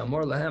omer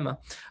be'amor lahema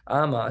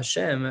ama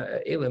Hashem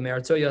ele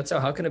me'arto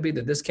yatzah. How can it be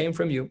that this came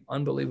from you?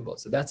 Unbelievable.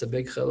 So that's a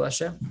big chilul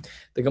Hashem.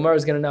 The Gemara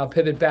is going to now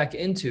pivot back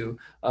into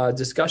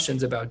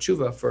discussions about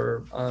tshuva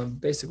for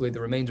basically the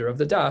remainder of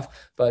the daf.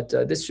 But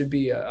this should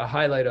be a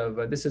highlight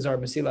of this is our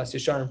Mesilas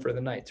Yesharim for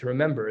the night, to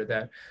remember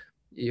that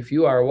if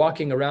you are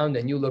walking around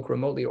and you look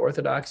remotely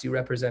Orthodox, you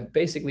represent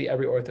basically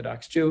every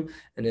Orthodox Jew,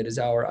 and it is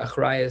our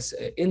achrayus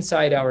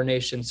inside our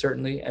nation,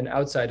 certainly, and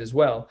outside as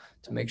well,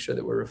 to make sure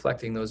that we're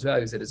reflecting those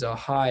values. It is a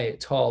high,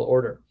 tall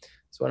order.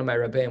 So one of my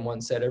rebbeim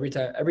once said, every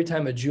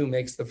time a Jew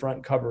makes the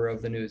front cover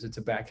of the news, it's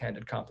a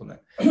backhanded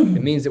compliment.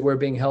 It means that we're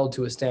being held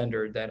to a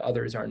standard that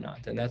others are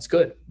not, and that's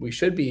good. We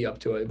should be up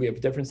to it. We have a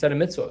different set of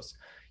mitzvos.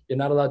 You're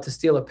not allowed to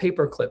steal a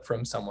paper clip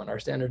from someone. Our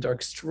standards are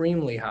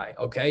extremely high,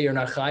 okay? You're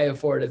not chayav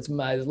for it. It's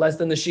less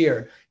than the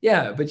shear.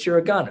 Yeah, but you're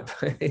a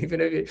ganef, even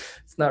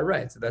if it's not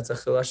right. So that's a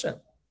chilul Hashem.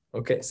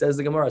 Okay, says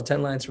the Gemara,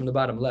 10 lines from the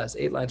bottom, less,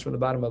 8 lines from the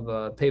bottom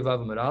of Pei Vav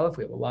Amud Aleph.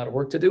 We have a lot of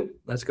work to do.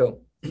 Let's go.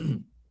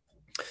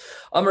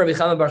 Amar Rabbi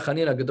Chama bar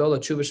Chanina Gedola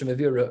Tshuva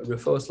Shemevir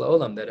Rifos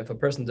Laolam, that if a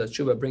person does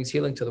tshuva, brings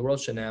healing to the world.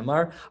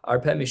 Shene'amar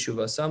Arpeh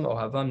Mishuva Sam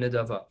Ohavam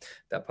Nidava.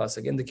 That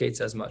pasuk indicates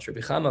as much.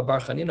 Rabbi Chama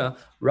bar Chanina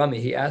Rami,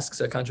 he asks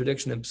a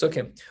contradiction in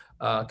Psukim.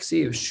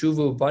 Ksiv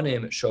shuvu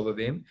banim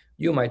shovavim.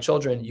 You, my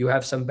children, you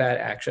have some bad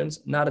actions,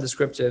 not a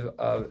descriptive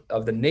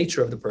of the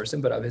nature of the person,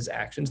 but of his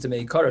actions. And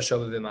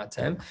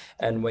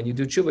when you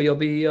do tshuva,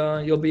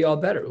 you'll be all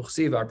better.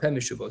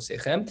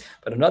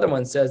 But another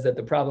one says that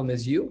the problem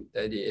is you,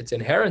 that it's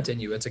inherent in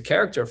you, it's a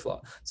character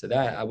flaw. So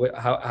that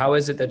how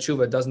is it that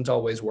tshuva doesn't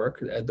always work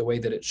the way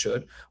that it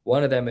should?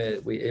 One of them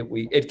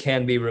it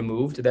can be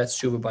removed. That's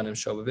tshuva banim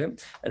shovavim.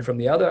 And from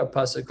the other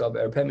pasuk of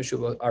arpem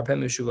mishuva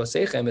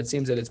sechem, it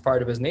seems that it's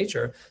part of his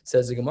nature.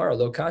 Says the Gemara,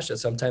 lo kasha.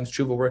 Sometimes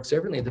tshuva works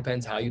differently. It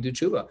depends how you do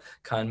tshuva.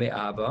 Kan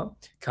me'ava,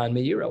 kan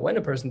me'ira. When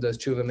a person does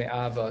tshuva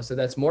me'ava, so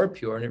that's more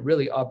pure and it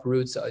really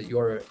uproots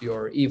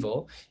your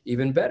evil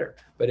even better.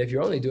 But if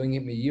you're only doing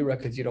it me'ira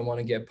because you don't want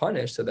to get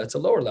punished, so that's a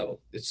lower level.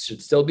 It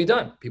should still be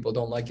done. People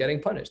don't like getting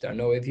punished. There are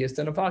no atheists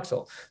in a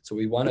foxhole. So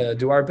we want to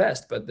do our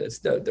best, but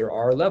there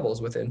are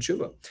levels within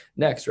tshuva.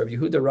 Next, Rav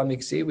Yehuda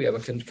Ramiksi, we have a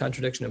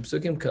contradiction in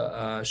Psukim.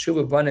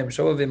 Shuva banim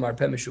shovavim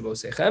arpem mishuvo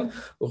sechem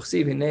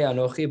uchsiv hinei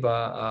anochi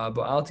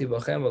ba'alti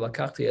v'chem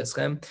v'lakachti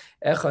eschem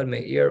echad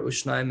me'ir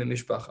u'shnayim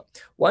mimishpacha.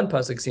 One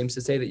pasuk seems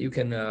to say that you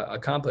can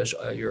accomplish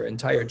your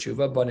entire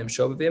tshuva banim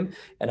shovavim,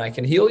 and I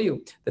can heal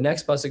you. The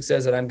next pasuk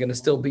says that I'm going to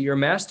still be your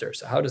master.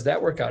 So how does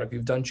that work out if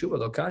you've done tshuva?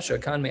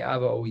 Lokasha kan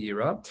me'ava o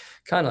yira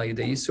kan al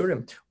yidei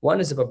yisurim. One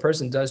is if a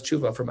person does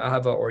tshuva from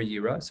ahava or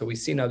yira. So we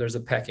see now there's a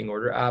pecking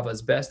order. Ahava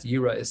is best,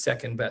 yira is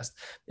second best,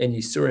 and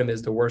yisurim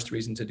is the worst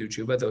reason to do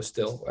tshuva, though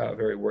still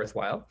very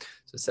worthwhile.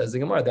 So it says the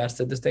Gemara, that's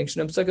the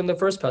distinction. I'm second the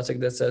first pasuk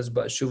that says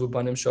but shuva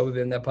banim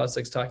shovavim. That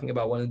pasuk is talking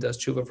about one who does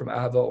tshuva from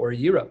ahava or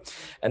yira,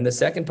 and the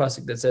second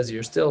pasuk that says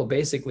you're still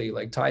basically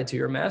like tied to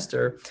your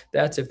master.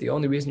 That's if the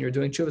only reason you're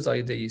doing tshuva is al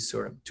yidei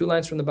yisurim. 2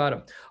 lines from the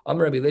bottom.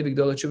 Amar Rabbi Levi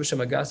Gdola tshuva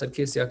shemagas ad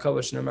kis Yaakov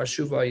shenamar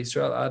shuva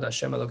Yisrael ad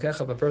Hashem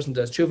Elokecha. If a person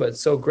does tshuva,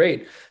 it's so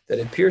great that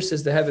it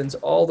pierces the heavens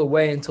all the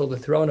way until the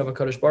throne of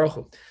HaKadosh Baruch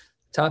Hu.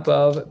 Top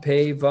of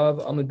Pei Vav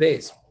Amud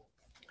Beis.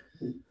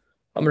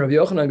 We know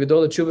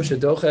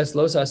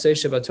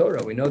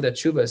that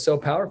tshuva is so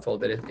powerful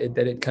that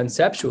it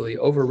conceptually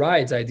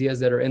overrides ideas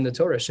that are in the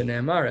Torah.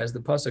 Shene'amar, as the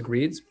pasuk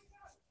reads,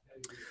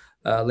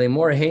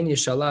 Lemor hein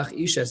yishalach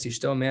isha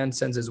sishto. Man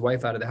sends his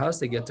wife out of the house.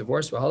 They get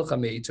divorced. V'halcha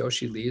me'ito.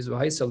 She leaves.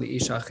 V'haisa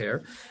li'isha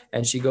acher,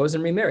 and she goes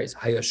and remarries.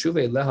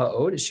 Hayashuve leha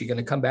od. Is she going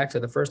to come back to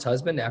the first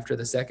husband after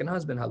the second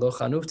husband? Halo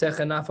chanuf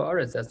techen nafa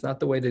aretz. That's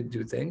not the way to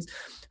do things.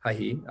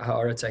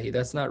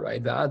 That's not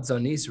right. I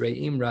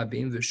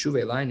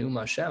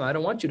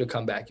don't want you to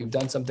come back. You've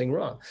done something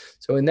wrong.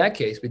 So in that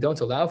case, we don't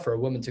allow for a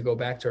woman to go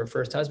back to her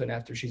first husband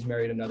after she's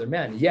married another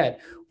man.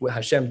 Yet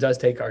Hashem does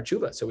take our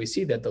tshuva. So we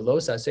see that the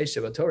los aseh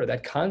sheva Torah,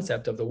 that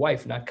concept of the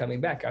wife not coming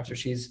back after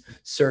she's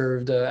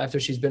served, after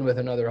she's been with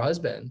another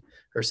husband,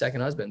 her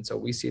second husband. So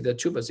we see that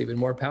tshuva is even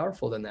more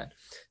powerful than that.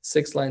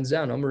 6 lines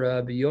down.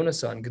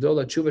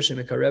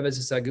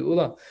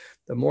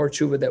 The more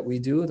tshuva that we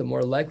do, the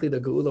more likely the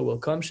geula will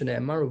come. Famous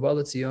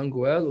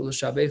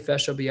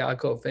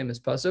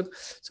pasuk.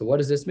 So what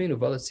does this mean?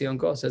 Uvalat Zion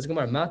Goel. Says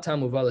Gemara,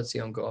 Matam Uvalat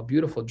Zion Goel.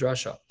 Beautiful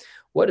drasha.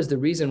 What is the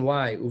reason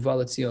why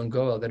Uvalat Zion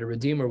Goel, that a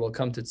redeemer will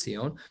come to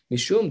Zion?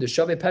 Mishum de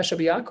Shavei Pesha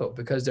b'Yaakov.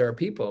 Because there are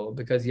people,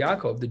 because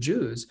Yaakov, the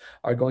Jews,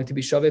 are going to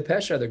be Shavei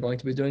Pesha. They're going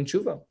to be doing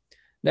tshuva.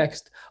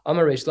 Next,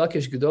 Amar Reish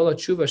Lakish Gedola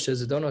Tshuva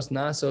Shezadonos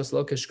Nasos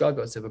Lokesh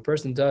Gagos. If a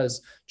person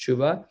does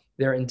tshuva,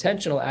 their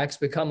intentional acts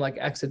become like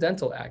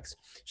accidental acts.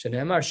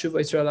 Shene'emar Shuva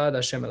Yisrael ad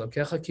Hashem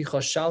Elokecha ki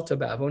choshalta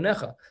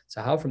be'avonecha.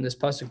 So how from this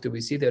pasuk do we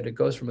see that it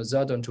goes from a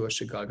zadon to a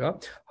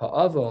shigaga?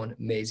 Ha'avon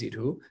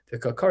mezidhu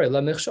v'kakari la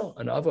michshol.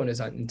 An avon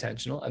is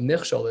unintentional. A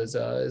michshol is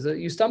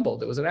you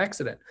stumbled. It was an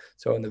accident.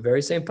 So in the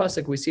very same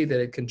pasuk we see that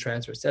it can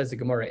transfer. It says the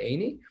Gemara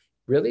Eini.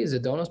 Really,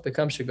 Zedonos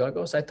become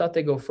Shigagos? I thought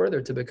they go further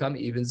to become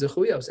even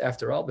Zechuyos.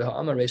 After all,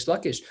 B'ha'amar Reish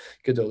Lakish,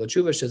 Gedola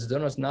Tshuva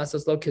Shezedonos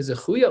Nasas Lo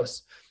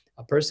Kezechuyos.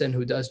 A person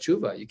who does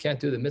tshuva, you can't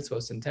do the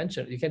mitzvahs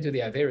intention. You can't do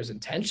the averas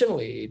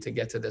intentionally to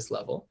get to this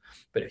level.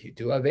 But if you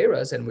do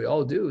averas, and we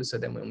all do, so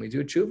then when we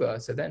do tshuva,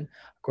 so then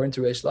according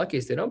to Reish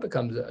Lakish, they don't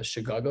become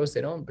shigagos.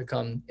 They don't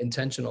become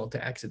intentional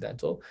to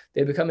accidental.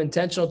 They become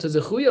intentional to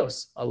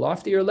zechuyos, a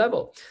loftier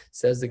level.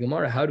 Says the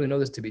Gemara, how do we know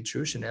this to be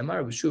true? So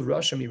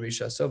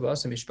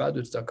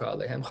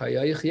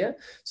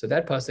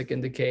that pasuk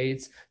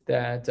indicates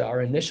that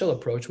our initial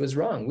approach was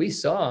wrong. We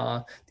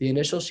saw the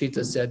initial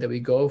shita said that we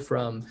go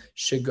from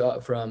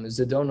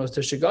Zedonos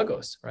to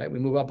Shigagos, right? We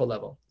move up a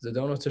level.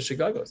 Zedonos to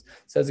Shigagos.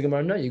 Says the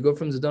Gemara, no, you go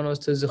from Zedonos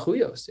to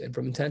Zechuyos, and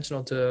from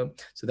intentional to,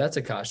 so that's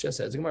a kasha.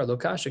 Says the Gemara, lo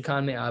kasha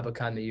kan me'ava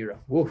kan me'ira.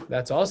 Woo,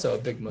 that's also a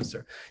big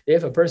muster.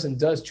 If a person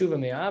does tshuva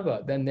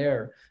me'ava, then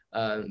their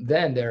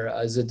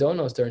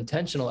Zedonos, their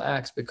intentional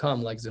acts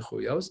become like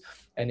Zechuyos.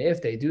 And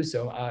if they do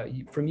so,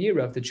 from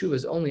Yira, if the tshuva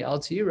is only al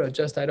Yira,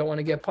 just I don't want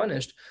to get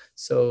punished,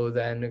 so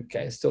then,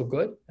 okay, it's still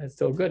good. It's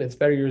still good. It's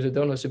better your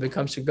Zedonos should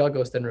become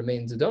Shigagos than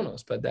remain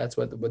Zedonos, but that's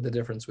what the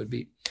difference would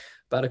be.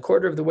 about a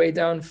quarter of the way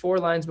down, 4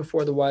 lines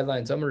before the wide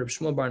lines.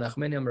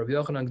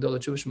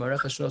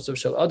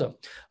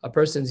 A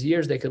person's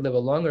years, they could live a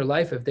longer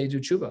life if they do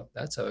tshuva.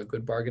 That's a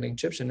good bargaining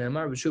chip. He'll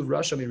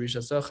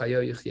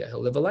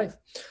live a life.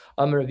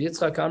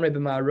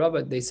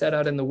 They set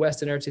out in the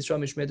west in Eretz Yisrael,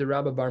 Mishmei de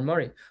Rabba Bar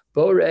Mari.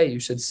 You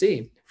should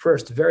see.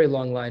 First, very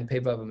long line,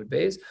 Pevav Amid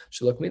Beis.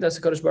 Shalok Midas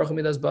HaKadosh Baruch Hu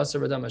Midas Basar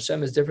V'Dam.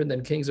 Hashem is different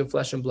than kings of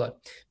flesh and blood.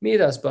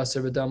 Midas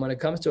Basar V'Dam. When it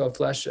comes to a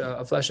flesh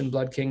and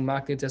blood king,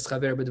 Maknit Es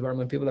Chaver B'Dvarim.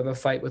 When people have a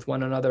fight with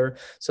one another,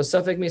 so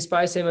Safek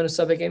Mispais Hemenu,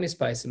 Safek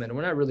Emispais Hemenu.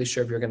 We're not really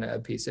sure if you're going to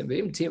have peace. And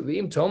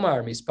V'im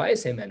Tomar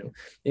Mispais Hemenu.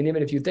 And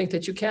even if you think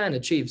that you can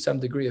achieve some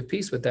degree of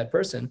peace with that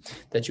person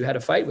that you had a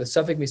fight with,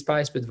 Safek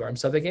Mispais B'Dvarim,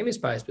 Safek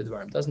Emispais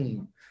B'Dvarim.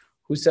 Doesn't.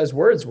 Who says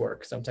words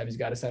work? Sometimes you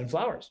got to send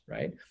flowers,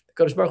 right? The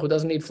Kodesh Baruch Hu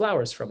doesn't need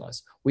flowers from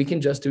us. We can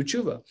just do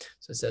tshuva.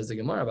 So it says the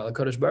Gemara about the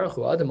Kodesh Baruch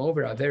Hu, Adam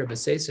over Avera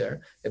b'Seiser.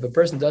 If a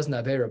person does an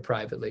Avera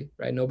privately,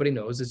 right? Nobody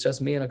knows. It's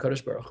just me and a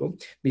Kodesh Baruch Hu.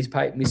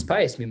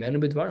 Mispais mimenu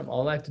b'dvarim.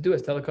 All I have to do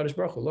is tell the Kodesh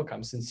Baruch Hu, look,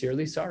 I'm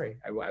sincerely sorry.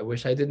 I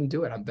wish I didn't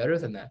do it. I'm better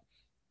than that.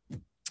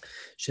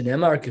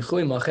 Shenemar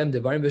kichui machem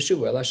devarim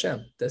v'shuvu el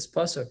Hashem. This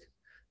pasuk.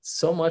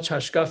 So much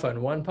hashkafa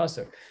in one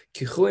pasuk.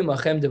 Kichui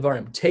machem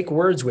devarim. Take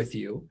words with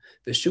you,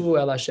 v'shuvu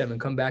el Hashem, and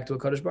come back to a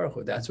Kodesh Baruch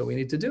Hu. That's what we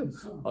need to do.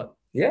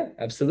 Yeah,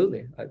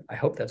 absolutely. I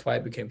hope that's why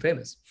it became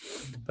famous.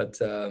 But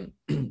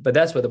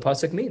that's what the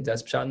pasuk means.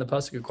 That's pshat in the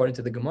pasuk according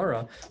to the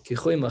Gemara.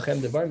 Kichui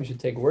machem devarim. You should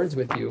take words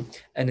with you,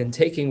 and in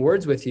taking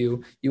words with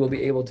you, you will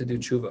be able to do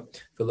tshuva.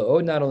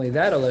 Not only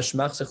that,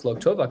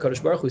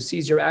 Kodesh Baruch Hu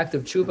sees your act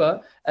of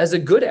tshuva as a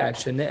good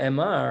action.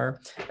 Ne'emar,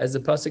 as the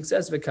pasuk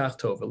says, v'kach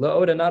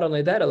tova. Not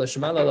only that,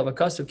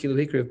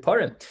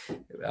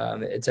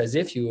 it's as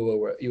if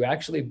you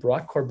actually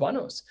brought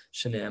korbanos.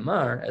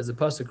 Shene'emar, as the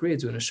pasuk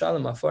reads,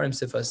 "U'neshalem afarim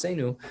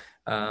sifasenu."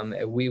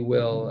 We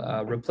will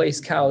replace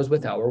cows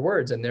with our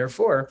words, and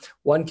therefore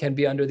one can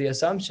be under the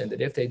assumption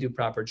that if they do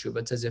proper tshuva,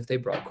 it's as if they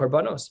brought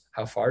korbanos.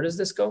 How far does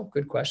this go?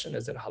 Good question.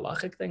 Is it a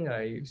halachic thing?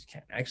 You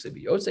can't actually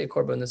be yotzei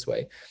korban this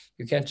way.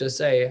 You can't just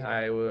say,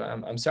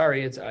 I'm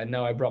sorry,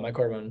 now I brought my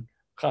korban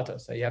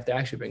chata. So you have to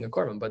actually bring a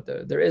korban, but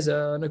there is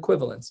an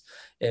equivalence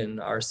in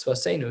our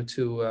svasenu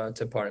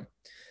to parim.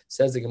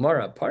 Says the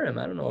Gemara, parim,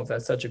 I don't know if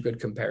that's such a good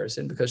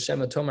comparison because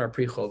Shema Tomar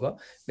Prichova,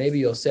 maybe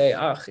you'll say,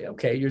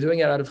 okay, you're doing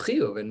it out of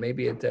chiyuv, and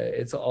maybe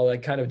it's all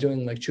like kind of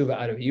doing like tshuva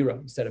out of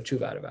yira instead of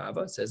tshuva out of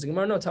ava. Says the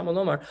Gemara, no,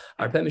 Tamalomar,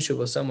 Arpem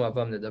Mishuvo Samu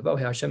Avam Nedavo.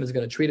 Hashem is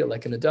going to treat it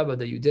like a nedava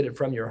that you did it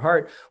from your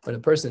heart. When a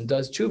person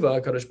does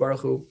tshuva, Kadosh Baruch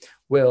Hu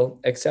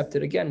will accept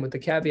it again with the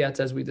caveats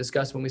as we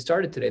discussed when we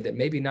started today, that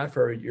maybe not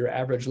for your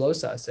average lo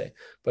saseh,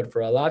 but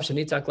for alav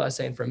shenitak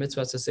laseh and for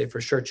mitzvah saseh,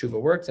 for sure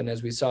tshuva works. And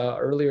as we saw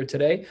earlier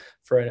today,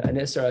 for an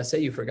isra aseh,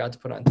 you forgot to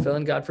put on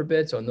tefillin, God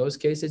forbid. So in those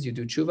cases, you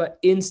do tshuva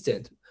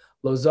instant.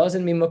 Lo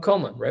zazin mi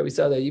makomam, right? We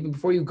saw that even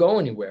before you go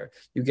anywhere,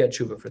 you get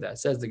tshuva for that.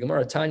 Says the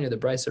Gemara Tanya, the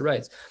Brisa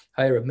writes,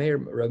 Hi Rav Meir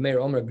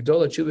Omer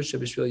Gdola tshuva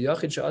shebishvil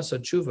yachid she'asa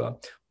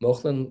tshuva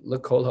mochlen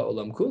lekol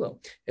ha'olam kulo.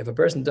 If a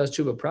person does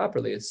tshuva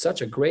properly, it's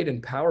such a great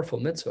and powerful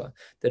mitzvah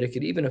that it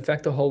could even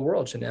affect the whole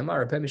world.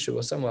 Shene'emar Arpem Mishuv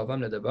Osamu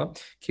Avam Nedava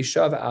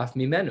Kishav Af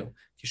Mimenu.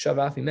 Kishav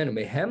Af Mimenu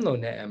Mehem Lo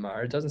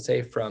Ne'emar. It doesn't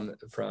say from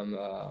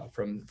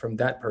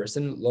that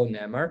person Lo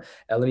Ne'emar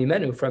Ela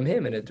Mimenu, from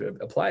him, and it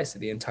applies to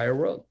the entire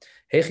world.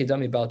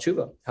 Hechidami Baal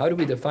Tshuva. How do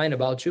we define a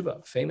Baal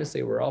Tshuva?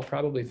 Famously, we're all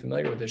probably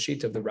familiar with the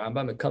sheet of the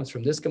Rambam. It comes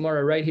from this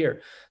Gemara right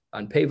here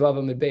on Pei Vav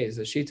Amid Beis,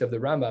 the sheet of the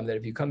Rambam, that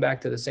if you come back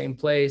to the same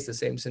place, the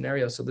same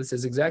scenario, so this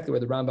is exactly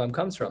where the Rambam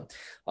comes from.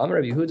 Amar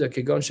Rav Yehuda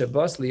Kegon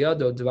Shebas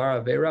Liado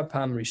Dvar Avera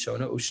Pam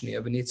Rishona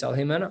Ushniya V'Nitzal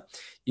Himena.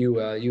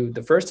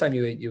 The first time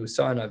you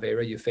saw an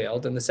Avera, you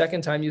failed, and the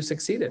second time you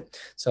succeeded.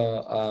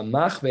 So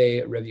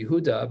Machve Rav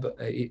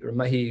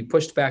Yehuda, he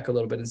pushed back a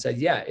little bit and said,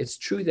 yeah, it's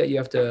true that you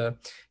have to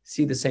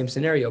see the same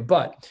scenario,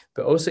 but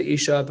be'osa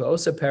isha,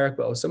 be'osa perak,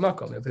 be'osa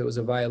makom. If it was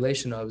a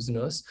violation of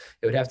znus,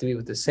 it would have to be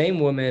with the same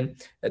woman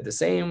at the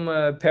same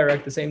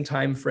perak, the same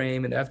time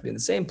frame, and it have to be in the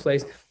same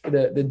place.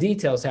 The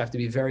details have to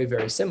be very,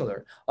 very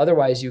similar.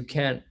 Otherwise, you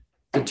can't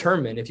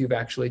determine if you've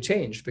actually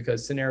changed,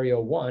 because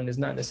scenario one is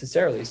not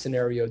necessarily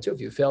scenario two.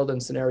 If you failed in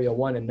scenario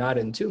one and not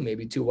in two,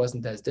 maybe two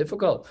wasn't as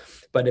difficult.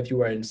 But if you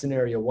were in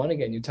scenario one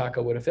again,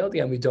 Yutaka would have failed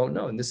again. We don't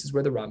know. And this is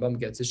where the Rambam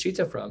gets his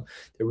shita from.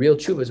 The real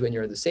tshuva is when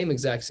you're in the same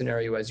exact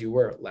scenario as you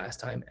were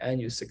last time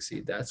and you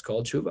succeed. That's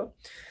called tshuva.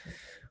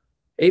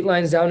 8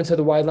 lines down into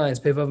the wide lines.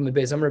 Pevav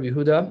Midbeis Amar Rabbi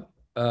Yehuda.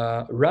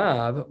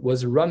 Rav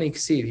was Rami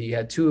Ksiv. He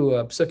had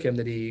 2 psukim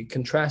that he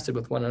contrasted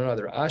with one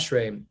another.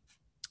 Ashrei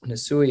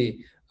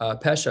Nesui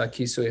Pesha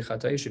kisui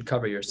chata, you should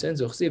cover your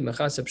sins. But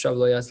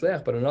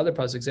another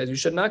pasuk says you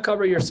should not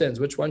cover your sins.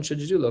 Which one should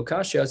you do?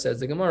 Lokashia, says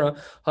the Gemara,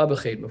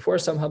 habachet before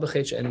some,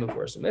 habachet and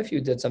before some. If you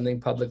did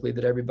something publicly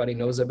that everybody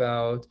knows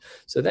about,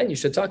 so then you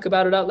should talk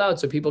about it out loud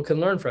so people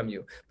can learn from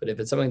you. But if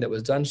it's something that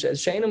was done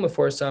she'enim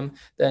before some,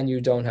 then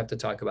you don't have to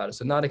talk about it.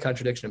 So not a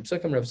contradiction.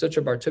 Psukim Rav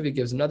Zutra Bar Tuvi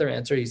gives another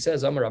answer. He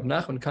says, Amar Rav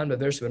Nachman kan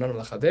bever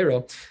shebenoram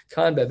lachavero,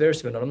 kan bever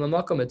shebenoram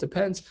lamakom. It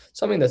depends.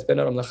 Something that's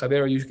benoram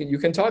lachavero you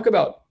can talk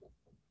about.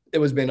 It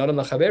was Ben Adam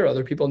Lachaver,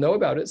 other people know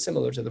about it,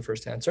 similar to the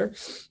first answer.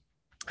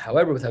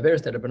 However, with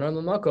Averis that are Banan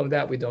Makom,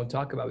 that we don't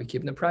talk about. We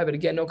keep them private.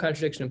 Again, no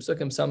contradiction in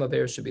Psukim. Some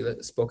Averis should be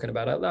spoken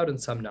about out loud and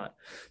some not.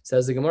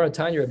 Says the Gemara,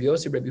 Tanya, Rabbi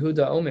Yossi, Rabbi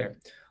Yehuda, Omer.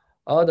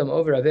 Adam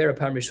over Avera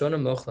Pam Rishona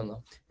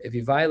Mochlano. If he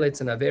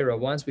violates an Avera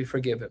once, we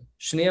forgive him.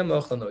 Shnia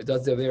Mochlano. He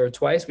does the Avera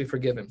twice, we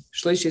forgive him.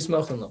 Shlishis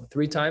Mochlano.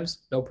 3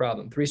 times, no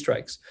problem. 3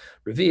 strikes.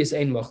 Revi'is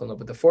Ein Mochlano.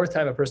 But the 4th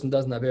time a person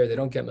does an Avera, they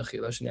don't get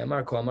Mechila. Shnia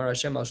Amar Ko Amar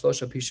Hashem Al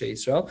Shlosha Pisha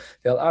Yisrael.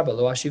 Ve'al Arba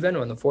Lo Ashivenu.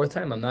 On the 4th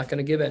time, I'm not going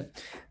to give in.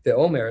 The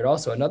Omer, it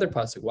also another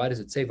pasuk. Why does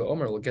it say the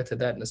Omer? We'll get to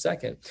that in a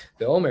second.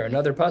 The Omer,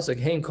 another pasuk.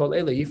 Hein Kol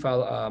Ele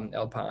Yifal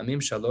El Pa'amim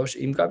Shalosh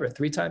Im Gaver.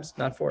 3 times,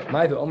 not 4.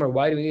 My the Omer.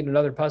 Why do we need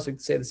another pasuk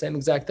to say the same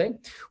exact thing?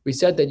 We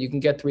said that you can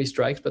get 3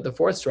 strikes, but the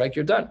 4th strike,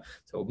 you're done.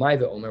 So, my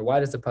the Omer, why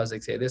does the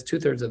pasuk say this?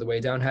 2/3 of the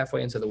way down,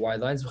 halfway into the wide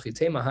lines.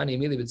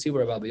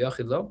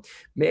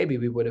 Maybe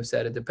we would have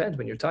said it depends.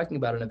 When you're talking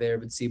about an Aver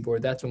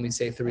B'tzibur, that's when we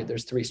say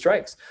there's 3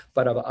 strikes.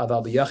 But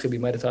Aval B'yachid, we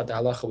might have thought the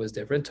halacha was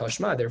different.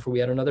 Tashma, therefore we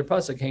had another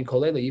pasuk. Hein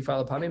kolele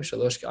yifal pamim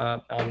shalosh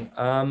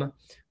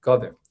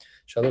gaver.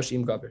 Shalosh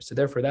im gaver. So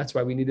therefore, that's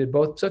why we needed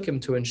both psukim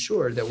to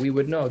ensure that we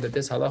would know that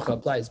this halacha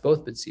applies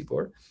both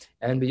b'tzibur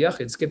and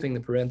b'yachid, skipping the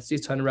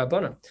parentheses, tan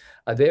rabbanan.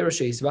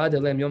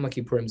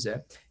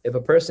 If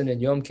a person in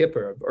Yom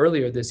Kippur,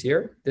 earlier this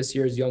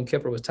year's Yom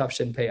Kippur was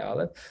Tafshin Pei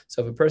Aleph.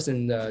 So if a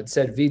person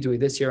said vidui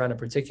this year on a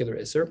particular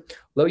isser,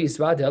 lo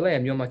yisvad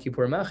aleim Yom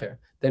Kippur macher,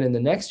 then in the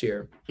next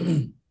year,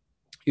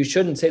 you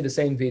shouldn't say the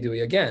same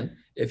vidui again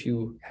if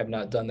you have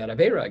not done that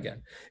avera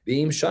again.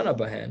 V'im shana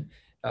bahen.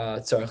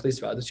 And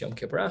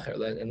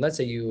let's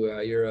say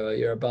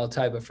you're a Baal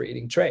Taiba for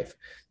eating treif.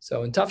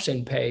 So in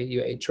Tafshin Pei,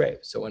 you ate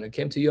treif. So when it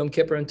came to Yom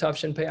Kippur and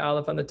Tafshin Pei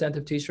Aleph on the 10th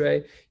of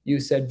Tishrei,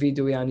 you said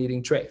vidui on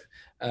eating treif.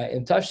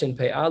 In Tafshin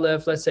Pei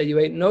Aleph, let's say you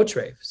ate no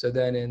treif. So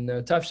then in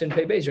Tafshin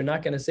Pei Beis, you're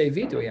not going to say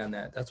vidui on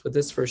that. That's what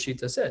this first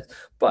shita says.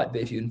 But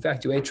if you, in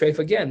fact, you ate treif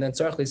again, then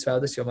tzarich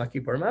lisvadas Yom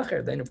Kippur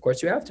macher. Then of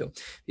course you have to.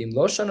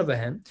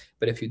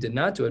 But if you did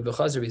not do it,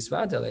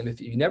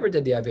 if you never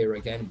did the avera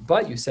again,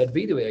 but you said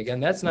vidui again,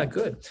 that's not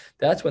good.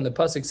 That's when the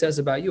pasuk says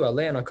about you,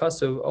 Alei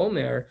anakasav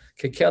omer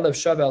kekelev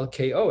shavel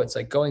ko. It's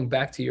like going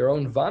back to your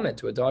own vomit,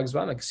 to a dog's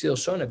vomit. Ksil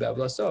shona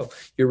be'avlaso.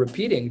 You're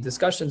repeating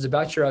discussions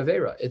about your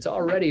avera. It's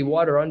already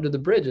water under the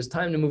bridge. It's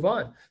time to move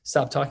on.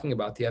 Stop talking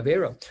about the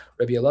avera.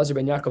 Rabbi Elazar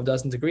ben Yaakov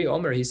doesn't agree.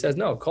 Omer, he says,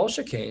 no, kol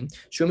shekain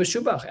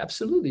shumashubach.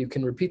 Absolutely, you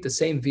can repeat the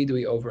same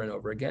vidui over and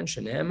over again.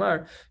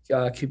 Shene'emar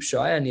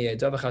kipshayani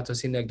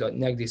davachatosi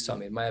negdi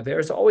samid. My avera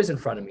is always in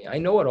front of me. I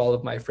know what all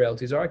of my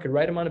frailties are. I could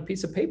write them on a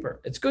piece of paper.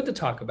 It's good to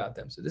talk about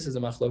them. So this is a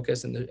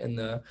machlokas in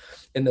the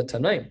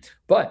Tanaim.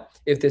 But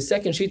if the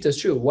second shita is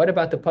true, what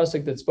about the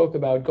pasuk that spoke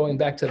about going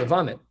back to the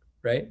vomit?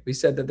 Right? We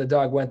said that the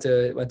dog went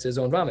to his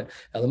own vomit.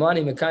 So what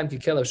did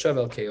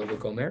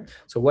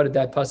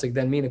that pasuk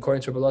then mean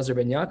according to Rabbi Elazar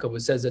ben Yaakov, who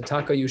says that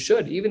taka you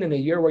should, even in a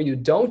year where you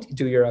don't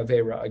do your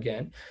avera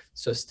again,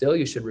 so still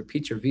you should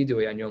repeat your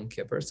vidui on Yom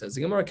Kippur. Says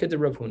the Gemara Kid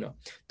Rav Huna.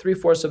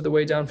 3/4 of the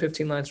way down,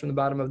 15 lines from the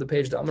bottom of the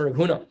page, the Amar Rav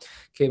Huna.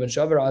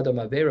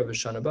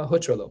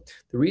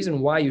 The reason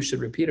why you should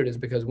repeat it is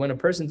because when a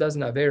person does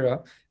an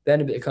avera, then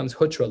it becomes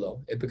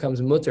hutralo. It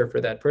becomes mutter for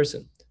that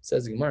person.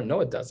 Says the Gemara,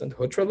 no, it doesn't.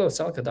 Hutralo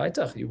sal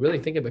kadaitach. You really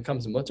think it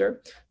becomes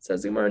mutter?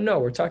 Says the Gemara, no.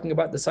 We're talking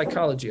about the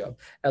psychology of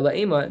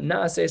elaima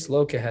naases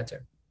lo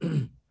keheter.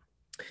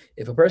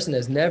 If a person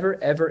has never,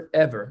 ever,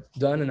 ever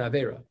done an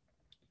avera,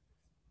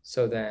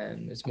 so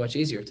then it's much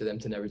easier to them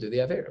to never do the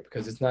avera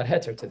because it's not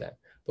heter to them.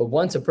 But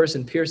once a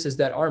person pierces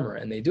that armor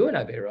and they do an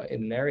avera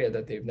in an area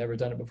that they've never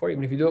done it before,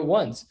 even if you do it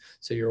once,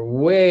 so you're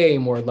way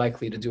more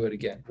likely to do it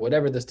again,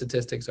 whatever the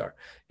statistics are.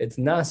 It's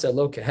nasa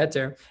lo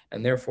keheter,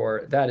 and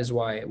therefore that is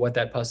why what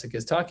that pasuk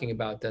is talking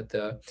about, that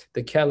the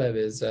kelev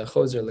is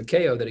choser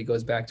lekeo, that he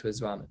goes back to his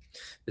vomit.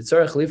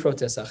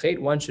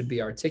 One should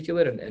be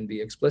articulate and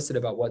be explicit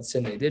about what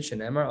sin they did.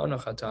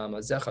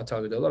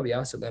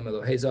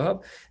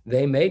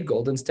 They made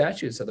golden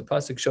statues. So the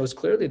pasuk shows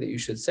clearly that you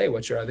should say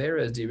what your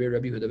avera is.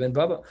 Rabbi Yehuda ben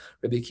Baba.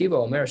 Rabbi Kiva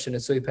Omer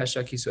Shenetsui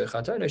Pesha Kisui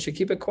Chata. No, you should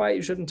keep it quiet.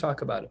 You shouldn't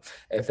talk about it.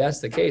 If that's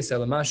the case,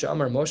 Elamasha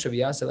Amar Moshe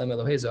v'Yaselem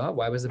Elohei Zahav.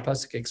 Why was the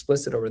pasuk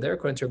explicit over there?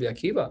 According to Rabbi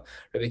Akiva,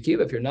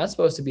 if you're not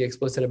supposed to be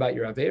explicit about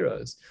your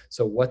averos,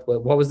 so what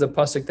was the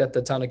pasuk that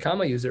the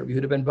Tanakama used, Rabbi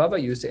Yehuda ben Baba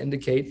used to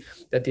indicate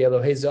that the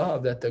Elohei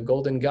Zahav, that the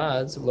golden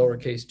gods,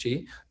 lowercase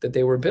g, that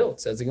they were built?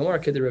 Says the Gemara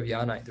Kid Rav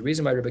Yanai. The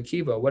reason why Rabbi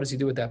Akiva, what does he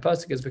do with that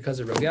pasuk, is because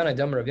of Rav Yanai.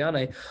 Dam Rav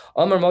Yanai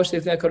Amar Moshe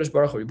Lifnei Kodesh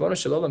Baruch Hu Ribono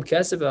Shalom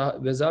Kesef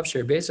v'Zav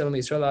Sher Beis Elam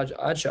Yisrael.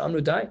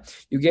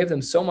 You gave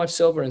them so much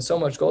silver and so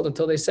much gold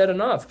until they said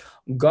enough.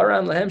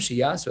 Garam lahem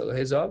shiyasu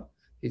elohezav.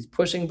 He's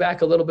pushing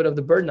back a little bit of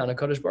the burden on a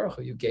Kadosh Baruch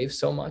Hu. You gave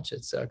so much.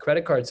 It's a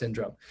credit card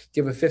syndrome.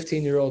 Give a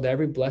 15-year-old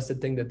every blessed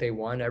thing that they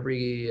want,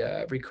 every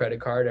credit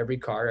card, every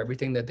car,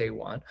 everything that they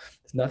want.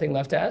 There's nothing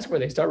left to ask for.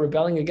 They start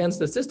rebelling against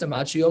the system.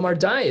 Achi Omar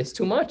die. It's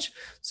too much.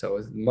 So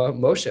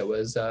Moshe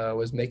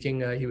was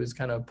making. He was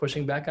kind of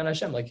pushing back on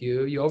Hashem, like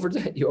you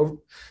overdid.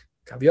 You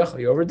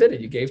overdid it.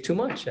 You gave too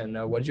much. And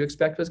what did you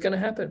expect was going to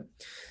happen?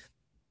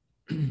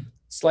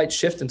 slight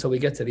shift until we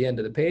get to the end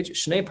of the page.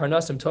 Shnei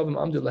Parnasim Tovim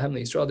Amdu Lahem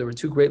Yisrael. There were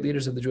two great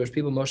leaders of the Jewish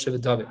people, Moshe and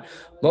David.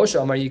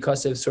 Moshe Amar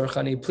Yikasev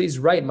Surchani, please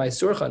write my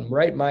surchan,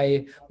 write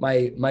my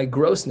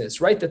grossness,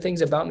 write the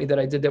things about me that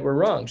I did that were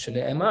wrong.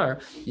 Shnei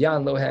Emar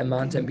Yan Lo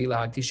Ha'emantem Bila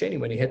Haktisheni,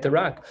 when he hit the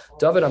rock.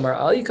 David Amar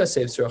Al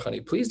Yikasev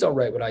Surchani, please don't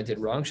write what I did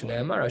wrong. Shnei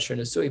Emar Asher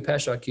Nesui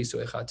Pesha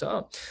Kisu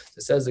Echata.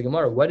 It says the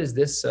Gemara, what is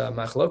this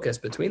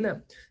machlokas between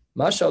them?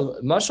 Mashal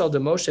de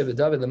Moshe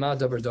v'David lema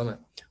davar doma.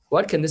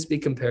 What can this be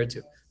compared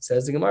to?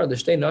 Says the Gemara,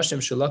 l'shtei nashim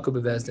shelaku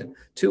bebezdin.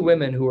 Two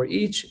women who are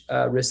each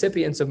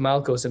recipients of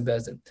malchos in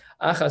bezdin.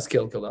 Achas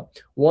kilkala.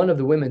 One of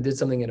the women did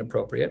something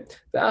inappropriate.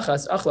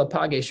 V'achas achla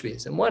page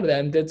shviz. And one of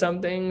them did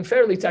something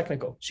fairly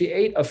technical. She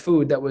ate a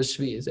food that was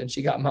shviz and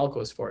she got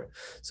malchos for it.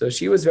 So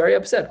she was very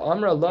upset.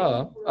 Amra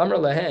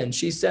lahen.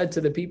 She said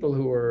to the people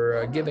who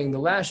were giving the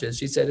lashes,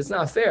 she said, it's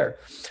not fair.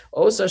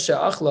 Osa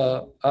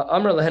sha'achla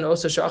amra lahen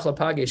osa sha'achla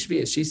page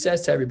shviz. She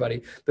says to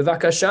everybody,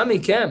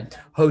 b'vakashami kem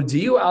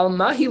hodiu al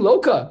mahi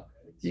loka.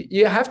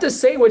 You have to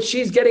say what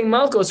she's getting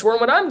malchos for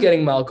and what I'm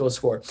getting malchos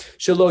for.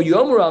 Shelo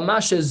yomru al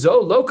mashe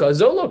zo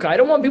loka. I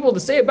don't want people to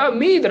say about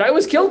me that I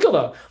was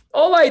kilkala.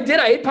 All I did,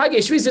 I ate page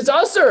shviz. It's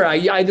usher.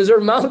 I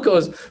deserve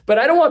malchos, but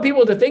I don't want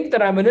people to think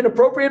that I'm an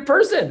inappropriate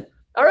person.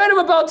 All right, I'm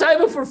about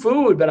taiva for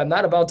food, but I'm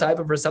not about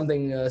taiva for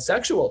something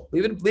sexual.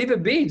 Leave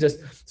it be. Just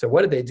so,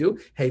 what did they do?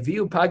 Hey,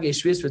 viu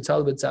page shviz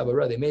v'tal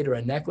b'tzavara. They made her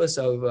a necklace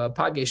of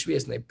page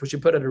shviz, and she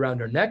put it around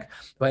her neck.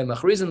 Don't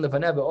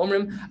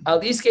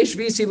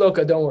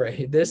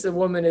worry, this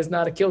woman is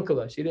not a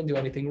kilkula. She didn't do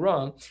anything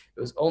wrong.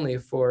 It was only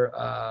for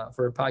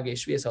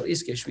page shviz al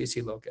iske shviz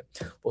hiloka.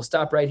 We'll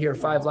stop right here,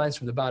 5 lines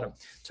from the bottom.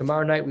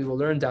 Tomorrow night we will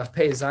learn daf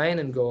pei zayin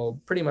and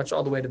go pretty much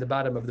all the way to the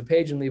bottom of the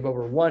page and leave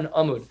over 1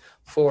 amud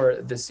for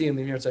the Siyum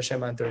Yirtzeh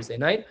Hashem on Thursday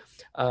night.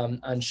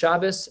 On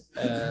Shabbos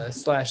 /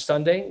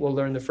 Sunday, we'll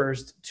learn the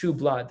first 2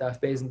 blot, Daf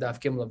Beis and Daf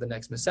Gimel of the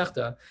next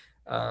Masechta.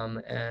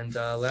 And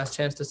last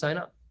chance to sign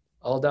up.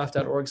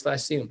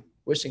 Alldaf.org/Siyum.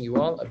 Wishing you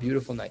all a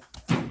beautiful night.